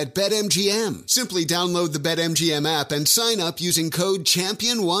wager at BetMGM. Simply download the BetMGM app and sign up using code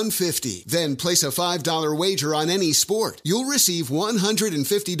CHAMPION150. Then place a $5 wager on any sport. You'll receive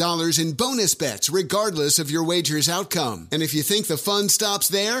 $150 in bonus bets regardless of your wager's outcome. And if you think the fun stops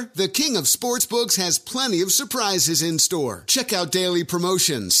there, the King of Sportsbooks has plenty of surprises in store. Check out daily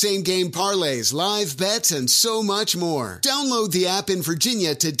promotions, same-game parlays, live bets, and so much more. Download the app in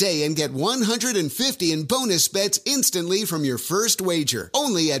Virginia today and get $150 in bonus bets instantly from your first wager.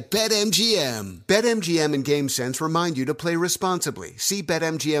 Only at BetMGM. BetMGM and GameSense remind you to play responsibly. See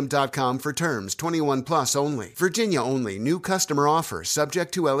BetMGM.com for terms. 21 plus only. Virginia only. New customer offer.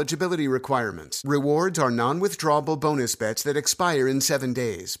 Subject to eligibility requirements. Rewards are non-withdrawable bonus bets that expire in 7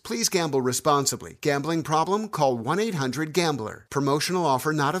 days. Please gamble responsibly. Gambling problem? Call 1-800-GAMBLER. Promotional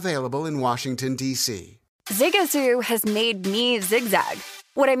offer not available in Washington, D.C. Zigazoo has made me zigzag.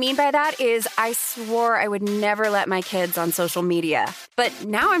 What I mean by that is I swore I would never let my kids on social media, but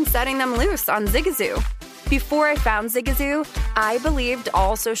now I'm setting them loose on Zigazoo. Before I found Zigazoo, I believed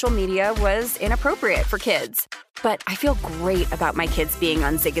all social media was inappropriate for kids. But I feel great about my kids being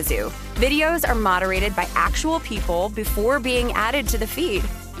on Zigazoo. Videos are moderated by actual people before being added to the feed.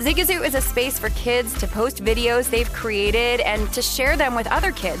 Zigazoo is a space for kids to post videos they've created and to share them with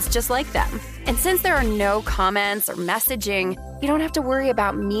other kids just like them. And since there are no comments or messaging, you don't have to worry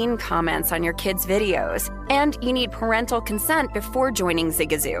about mean comments on your kids' videos. And you need parental consent before joining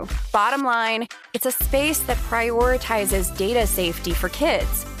Zigazoo. Bottom line, it's a space that prioritizes data safety for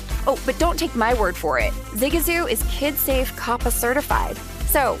kids. Oh, but don't take my word for it. Zigazoo is KidSafe COPPA certified.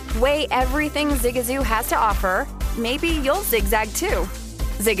 So weigh everything Zigazoo has to offer. Maybe you'll zigzag too.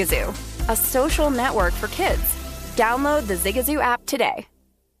 Zigazoo, a social network for kids. Download the Zigazoo app today.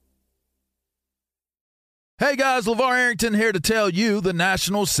 Hey guys, LeVar Arrington here to tell you the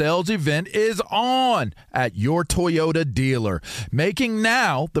national sales event is on at your Toyota dealer, making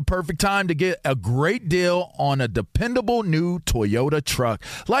now the perfect time to get a great deal on a dependable new Toyota truck,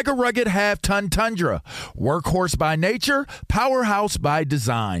 like a rugged half-ton Tundra. Workhorse by nature, powerhouse by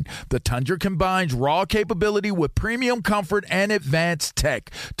design. The Tundra combines raw capability with premium comfort and advanced tech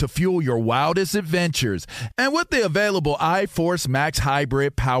to fuel your wildest adventures. And with the available iForce Max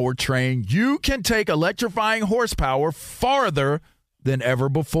hybrid powertrain, you can take electrifying horsepower farther than ever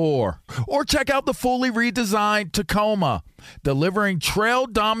before. Or check out the fully redesigned Tacoma, delivering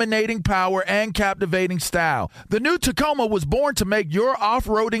trail-dominating power and captivating style. The new Tacoma was born to make your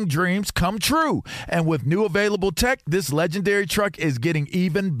off-roading dreams come true. And with new available tech, this legendary truck is getting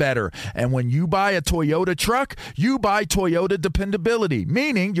even better. And when you buy a Toyota truck, you buy Toyota dependability,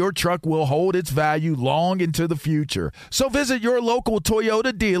 meaning your truck will hold its value long into the future. So visit your local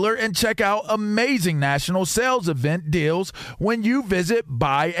Toyota dealer and check out amazing national sales event deals when you visit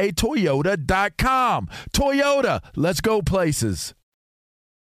buyatoyota.com. Toyota, let's go places.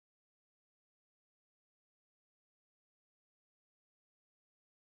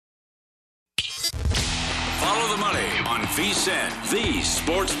 Follow the money on VSiN, the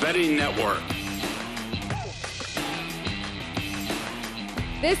sports betting network.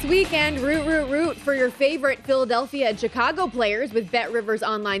 This weekend, root for your favorite Philadelphia and Chicago players with BetRivers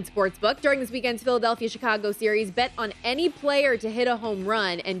Online Sportsbook. During this weekend's Philadelphia-Chicago series, bet on any player to hit a home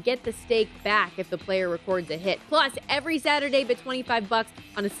run and get the stake back if the player records a hit. Plus, every Saturday, bet $25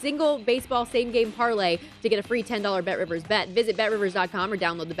 on a single baseball same-game parlay to get a free $10 BetRivers bet. Visit BetRivers.com or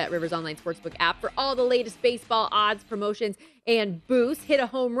download the BetRivers Online Sportsbook app for all the latest baseball odds, promotions, and boosts. Hit a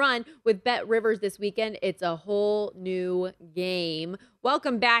home run with BetRivers this weekend. It's a whole new game.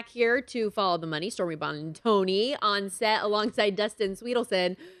 Welcome back here to Follow the Money. Stormy Bond and Tony on set alongside Dustin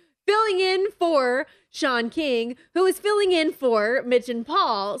Sweetelson, filling in for Sean King, who is filling in for Mitch and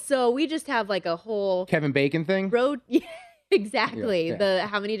Paul. So we just have like a whole Kevin Bacon thing. Exactly. Yeah. The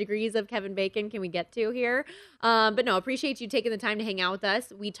how many degrees of Kevin Bacon can we get to here? But no, appreciate you taking the time to hang out with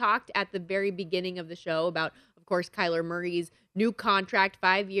us. We talked at the very beginning of the show about, of course, Kyler Murray's new contract,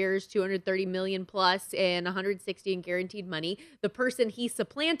 5 years, $230 million plus, and $160 in guaranteed money. The person he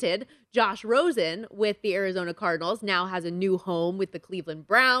supplanted, Josh Rosen, with the Arizona Cardinals, now has a new home with the Cleveland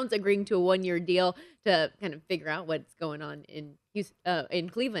Browns, agreeing to a one-year deal to kind of figure out what's going on in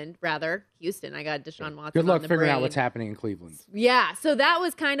Cleveland, rather. Houston. I got Deshaun Watson. Good luck on the figuring brain. out what's happening in Cleveland. Yeah, so that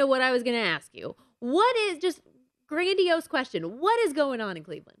was kind of what I was going to ask you. What is, just grandiose question, what is going on in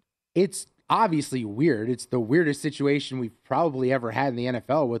Cleveland? It's obviously weird. It's the weirdest situation we've probably ever had in the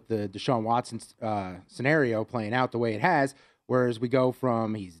NFL with the Deshaun Watson scenario playing out the way it has, whereas we go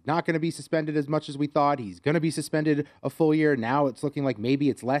from he's not going to be suspended as much as we thought, he's going to be suspended a full year, now it's looking like maybe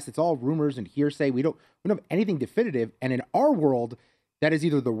it's less. It's all rumors and hearsay. We don't have anything definitive, and in our world, that is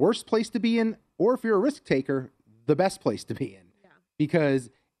either the worst place to be in, or if you're a risk taker, the best place to be in. Yeah. Because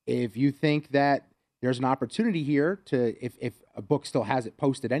if you think that there's an opportunity here to, if a book still has it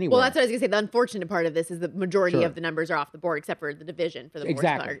posted anywhere. Well, that's what I was going to say. The unfortunate part of this is the majority of the numbers are off the board, except for the division for the most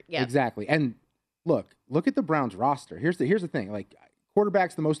part. Yeah. Exactly. And look at the Browns roster. Here's the thing. Like,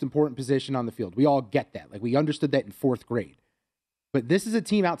 quarterback's the most important position on the field. We all get that. Like, we understood that in fourth grade. But this is a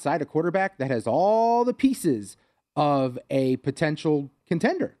team outside a quarterback that has all the pieces of a potential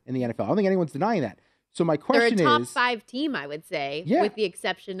contender in the NFL. I don't think anyone's denying that. So my question is... They're a top 5 team, I would say, with the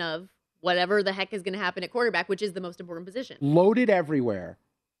exception of whatever the heck is going to happen at quarterback, which is the most important position. Loaded everywhere.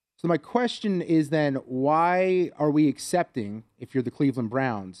 So my question is then, why are we accepting, if you're the Cleveland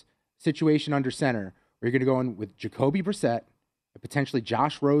Browns, situation under center, where you're going to go in with Jacoby Brissett and potentially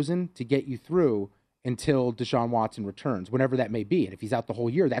Josh Rosen to get you through until Deshaun Watson returns, whenever that may be. And if he's out the whole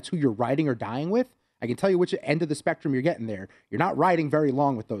year, that's who you're riding or dying with. I can tell you which end of the spectrum you're getting there. You're not riding very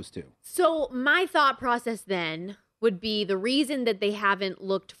long with those two. So my thought process then would be the reason that they haven't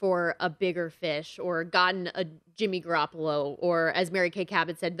looked for a bigger fish or gotten a Jimmy Garoppolo, or as Mary Kay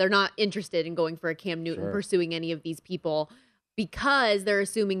Cabot said, they're not interested in going for a Cam Newton, pursuing any of these people, because they're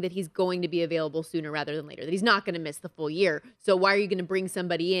assuming that he's going to be available sooner rather than later, that he's not going to miss the full year. So why are you going to bring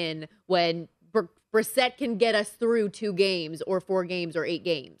somebody in when Brissett can get us through 2 games or 4 games or 8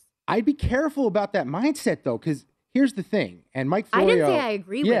 games? I'd be careful about that mindset, though, because here's the thing, and Mike Florio... I didn't say I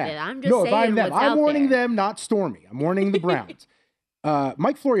agree with it. I'm just saying what's I'm warning there. them, not Stormy. I'm warning the Browns.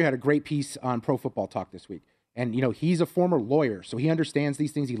 Mike Florio had a great piece on Pro Football Talk this week. And, he's a former lawyer, so he understands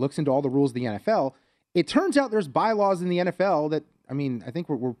these things. He looks into all the rules of the NFL. It turns out there's bylaws in the NFL that, I think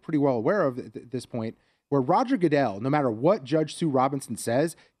we're pretty well aware of at this point, where Roger Goodell, no matter what Judge Sue Robinson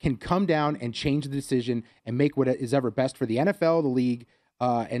says, can come down and change the decision and make what is ever best for the NFL, the league,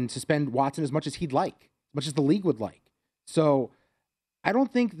 and suspend Watson as much as he'd like. much as the league would like. So I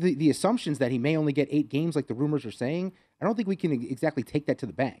don't think the assumptions that he may only get 8 games like the rumors are saying, I don't think we can exactly take that to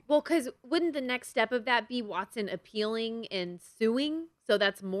the bank. Well, because wouldn't the next step of that be Watson appealing and suing? So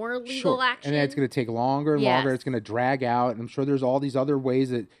that's more legal action. And then it's going to take longer and longer. It's going to drag out. And I'm sure there's all these other ways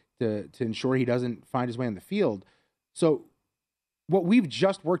that to ensure he doesn't find his way on the field. So what we've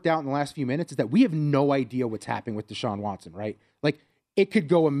just worked out in the last few minutes is that we have no idea what's happening with Deshaun Watson, right? Like, it could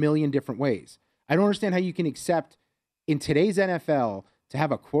go a million different ways. I don't understand how you can accept in today's NFL to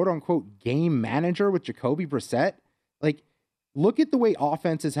have a quote-unquote game manager with Jacoby Brissett. Like, look at the way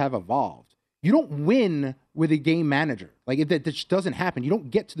offenses have evolved. You don't win with a game manager. Like, if that just doesn't happen, you don't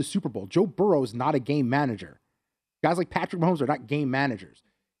get to the Super Bowl. Joe Burrow is not a game manager. Guys like Patrick Mahomes are not game managers.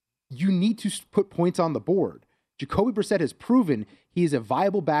 You need to put points on the board. Jacoby Brissett has proven he is a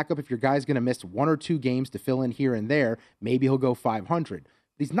viable backup if your guy's going to miss 1 or 2 games to fill in here and there. Maybe he'll go 500. But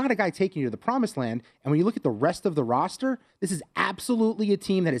he's not a guy taking you to the promised land. And when you look at the rest of the roster, this is absolutely a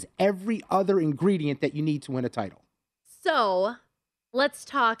team that has every other ingredient that you need to win a title. So let's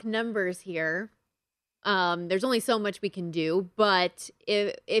talk numbers here. There's only so much we can do, but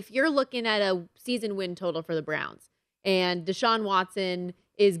if you're looking at a season win total for the Browns and Deshaun Watson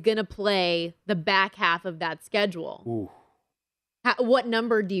is going to play the back half of that schedule, what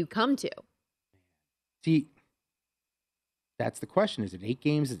number do you come to? See, that's the question. Is it 8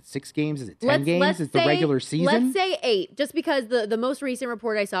 games? Is it 6 games? Is it 10 games? Is it the regular season? Let's say 8, just because the most recent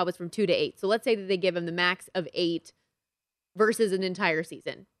report I saw was from 2 to 8. So let's say that they give him the max of 8 versus an entire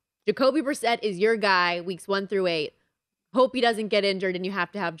season. Jacoby Brissett is your guy weeks 1 through 8. Hope he doesn't get injured and you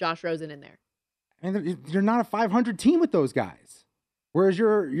have to have Josh Rosen in there. And you're not a 500 team with those guys. Whereas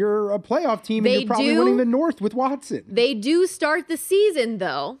you're a playoff team and you're probably winning the North with Watson. They do start the season,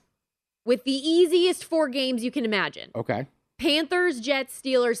 though, with the easiest 4 games you can imagine. Okay. Panthers, Jets,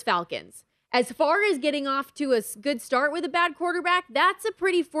 Steelers, Falcons. As far as getting off to a good start with a bad quarterback, that's a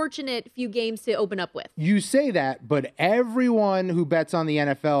pretty fortunate few games to open up with. You say that, but everyone who bets on the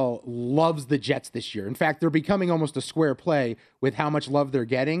NFL loves the Jets this year. In fact, they're becoming almost a square play with how much love they're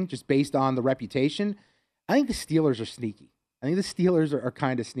getting just based on the reputation. I think the Steelers are sneaky. I think the Steelers are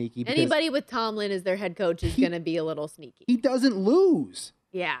kind of sneaky. Anybody with Tomlin as their head coach is going to be a little sneaky. He doesn't lose.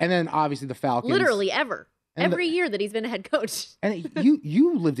 Yeah. And then obviously the Falcons. Literally ever. Every year that he's been a head coach. And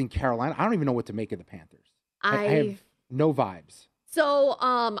you lived in Carolina. I don't even know what to make of the Panthers. I have no vibes. So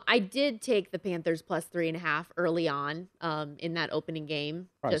I did take the Panthers plus 3.5 early on in that opening game.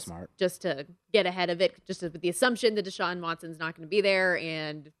 Probably smart. Just to get ahead of it, just with the assumption that Deshaun Watson's not going to be there.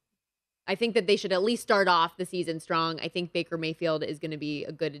 And I think that they should at least start off the season strong. I think Baker Mayfield is going to be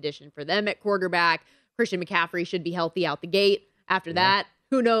a good addition for them at quarterback. Christian McCaffrey should be healthy out the gate. After that,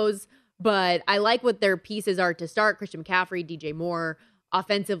 who knows? But I like what their pieces are to start. Christian McCaffrey, DJ Moore.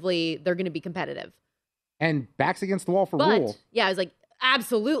 Offensively, they're going to be competitive. And backs against the wall for Rule. Yeah, I was like,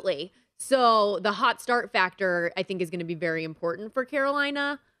 absolutely. So the hot start factor, I think, is going to be very important for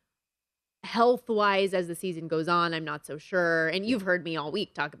Carolina. Health-wise, as the season goes on, I'm not so sure. And you've heard me all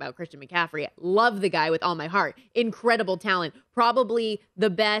week talk about Christian McCaffrey. Love the guy with all my heart. Incredible talent. Probably the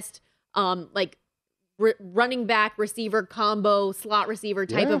best, running back, receiver, combo, slot receiver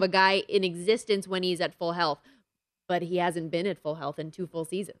type of a guy in existence when he's at full health. But he hasn't been at full health in 2 full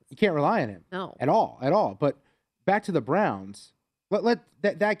seasons. You can't rely on him. No. At all. But back to the Browns.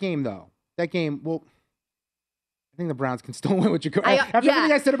 That game, though. That game, well, I think the Browns can still win with Jacoby. After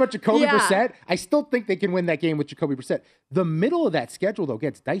everything I said about Jacoby Brissett, I still think they can win that game with Jacoby Brissett. The middle of that schedule, though,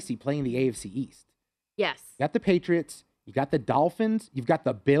 gets dicey playing the AFC East. Yes. You got the Patriots. You got the Dolphins. You've got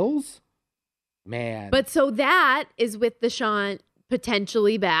the Bills. Man. But so that is with Deshaun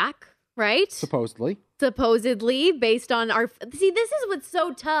potentially back, right? Supposedly, based on our... See, this is what's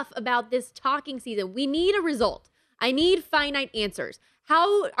so tough about this talking season. We need a result. I need finite answers.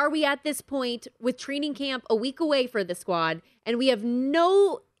 How are we at this point with training camp a week away for the squad, and we have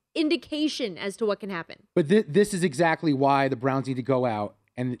no indication as to what can happen? But this is exactly why the Browns need to go out,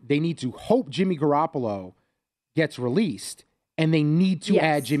 and they need to hope Jimmy Garoppolo gets released, and they need to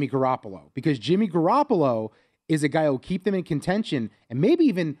add Jimmy Garoppolo, because Jimmy Garoppolo is a guy who will keep them in contention and maybe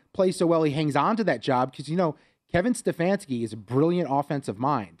even play so well he hangs on to that job, because, Kevin Stefanski is a brilliant offensive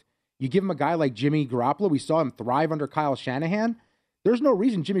mind. You give him a guy like Jimmy Garoppolo, we saw him thrive under Kyle Shanahan. There's no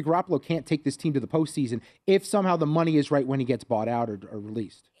reason Jimmy Garoppolo can't take this team to the postseason if somehow the money is right when he gets bought out or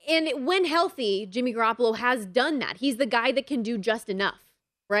released. And when healthy, Jimmy Garoppolo has done that. He's the guy that can do just enough,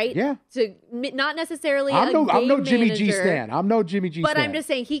 right? Yeah. To not necessarily I'm no Jimmy manager, G stan. I'm no Jimmy G but stan. I'm just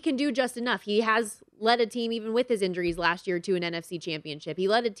saying he can do just enough. He has led a team, even with his injuries last year, to an NFC championship. He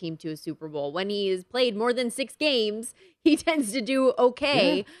led a team to a Super Bowl. When he has played more than 6 games, he tends to do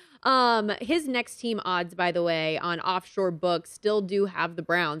okay. His next team odds, by the way, on offshore books still do have the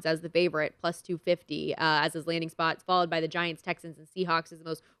Browns as the favorite, plus 250 as his landing spot, followed by the Giants, Texans, and Seahawks as the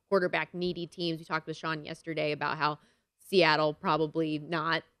most quarterback-needy teams. We talked with Sean yesterday about how Seattle probably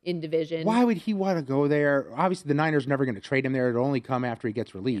not in division. Why would he want to go there? Obviously, the Niners are never going to trade him there. It'll only come after he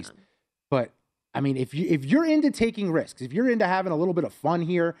gets released. Yeah. But, I mean, if you're into taking risks, if you're into having a little bit of fun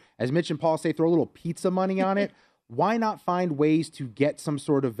here, as Mitch and Paul say, throw a little pizza money on it, why not find ways to get some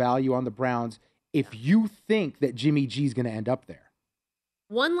sort of value on the Browns if you think that Jimmy G is going to end up there?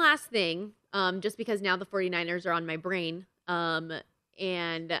 One last thing, just because now the 49ers are on my brain, and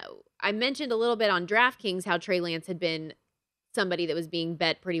I mentioned a little bit on DraftKings how Trey Lance had been somebody that was being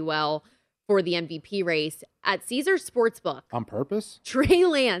bet pretty well for the MVP race. At Caesars Sportsbook. On purpose? Trey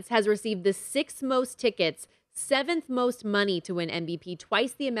Lance has received the 6th most tickets, 7th most money to win MVP,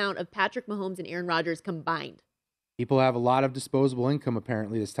 twice the amount of Patrick Mahomes and Aaron Rodgers combined. People have a lot of disposable income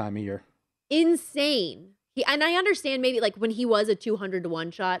apparently this time of year. Insane. And I understand maybe like when he was a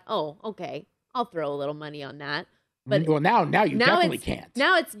 200-to-1 shot. Oh, okay. I'll throw a little money on that. But well, now you definitely can't.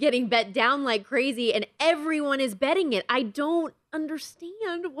 Now it's getting bet down like crazy, and everyone is betting it. I don't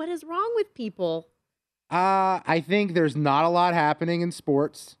understand what is wrong with people. I think there's not a lot happening in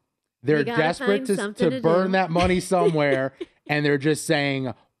sports. They're desperate to burn that money somewhere, and they're just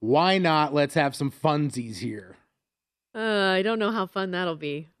saying, why not? Let's have some funsies here. I don't know how fun that'll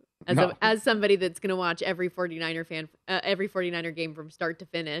be. As somebody that's going to watch every 49er game from start to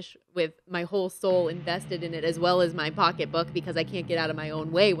finish with my whole soul invested in it, as well as my pocketbook, because I can't get out of my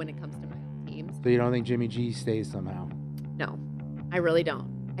own way when it comes to my own teams. So you don't think Jimmy G stays somehow? No, I really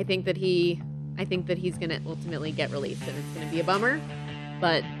don't. I think that he's going to ultimately get released, and it's going to be a bummer.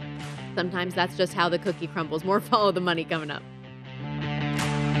 But sometimes that's just how the cookie crumbles. More follow the money coming up.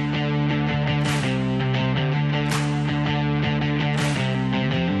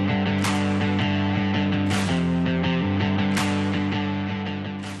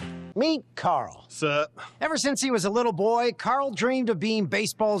 Meet Carl. Sir. Ever since he was a little boy, Carl dreamed of being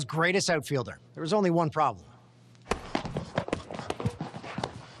baseball's greatest outfielder. There was only one problem.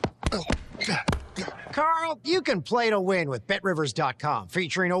 Carl, you can play to win with BetRivers.com,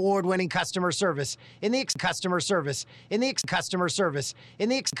 featuring award-winning customer service in the customer service.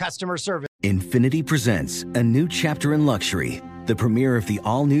 Infiniti presents a new chapter in luxury, the premiere of the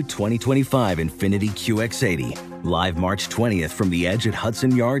all-new 2025 Infiniti QX80, live March 20th from the Edge at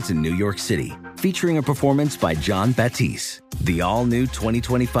Hudson Yards in New York City, featuring a performance by John Batiste. The all-new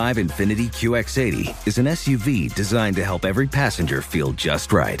 2025 Infiniti QX80 is an SUV designed to help every passenger feel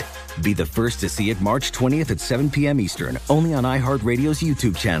just right. Be the first to see it March 20th at 7 p.m. Eastern, only on iHeartRadio's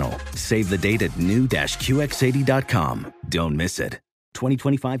YouTube channel. Save the date at new-QX80.com. Don't miss it.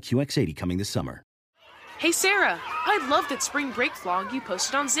 2025 QX80 coming this summer. Hey, Sarah, I loved that spring break vlog you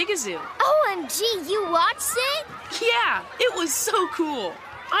posted on Zigazoo. OMG, you watched it? Yeah, it was so cool.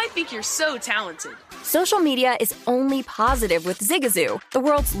 I think you're so talented. Social media is only positive with Zigazoo, the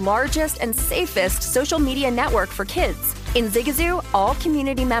world's largest and safest social media network for kids. In Zigazoo, all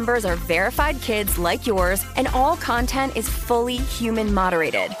community members are verified kids like yours, and all content is fully human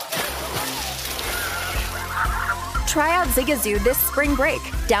moderated. Try out Zigazoo this spring break.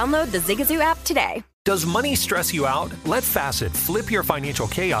 Download the Zigazoo app today. Does money stress you out? Let Facet flip your financial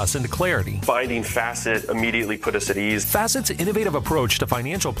chaos into clarity. Finding Facet immediately put us at ease. Facet's innovative approach to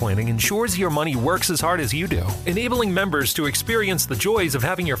financial planning ensures your money works as hard as you do, enabling members to experience the joys of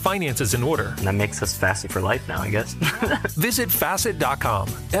having your finances in order. And that makes us Facet for life now, I guess. Visit Facet.com,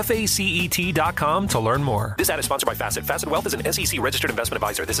 FACET.com to learn more. This ad is sponsored by Facet. Facet Wealth is an SEC registered investment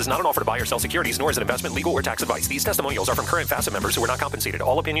advisor. This is not an offer to buy or sell securities, nor is it investment, legal, or tax advice. These testimonials are from current Facet members who are not compensated.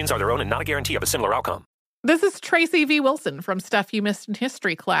 All opinions are their own and not a guarantee of a similar outcome. This is Tracy V. Wilson from Stuff You Missed in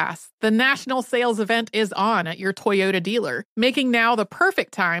History class. The national sales event is on at your Toyota dealer, making now the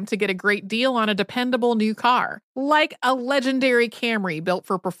perfect time to get a great deal on a dependable new car. Like a legendary Camry built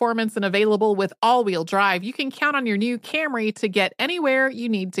for performance and available with all-wheel drive, you can count on your new Camry to get anywhere you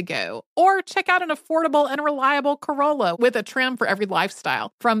need to go. Or check out an affordable and reliable Corolla with a trim for every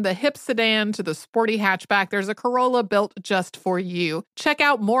lifestyle. From the hip sedan to the sporty hatchback, there's a Corolla built just for you. Check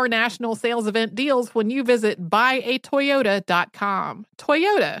out more national sales event deals when you visit buyatoyota.com.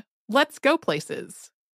 Toyota, let's go places.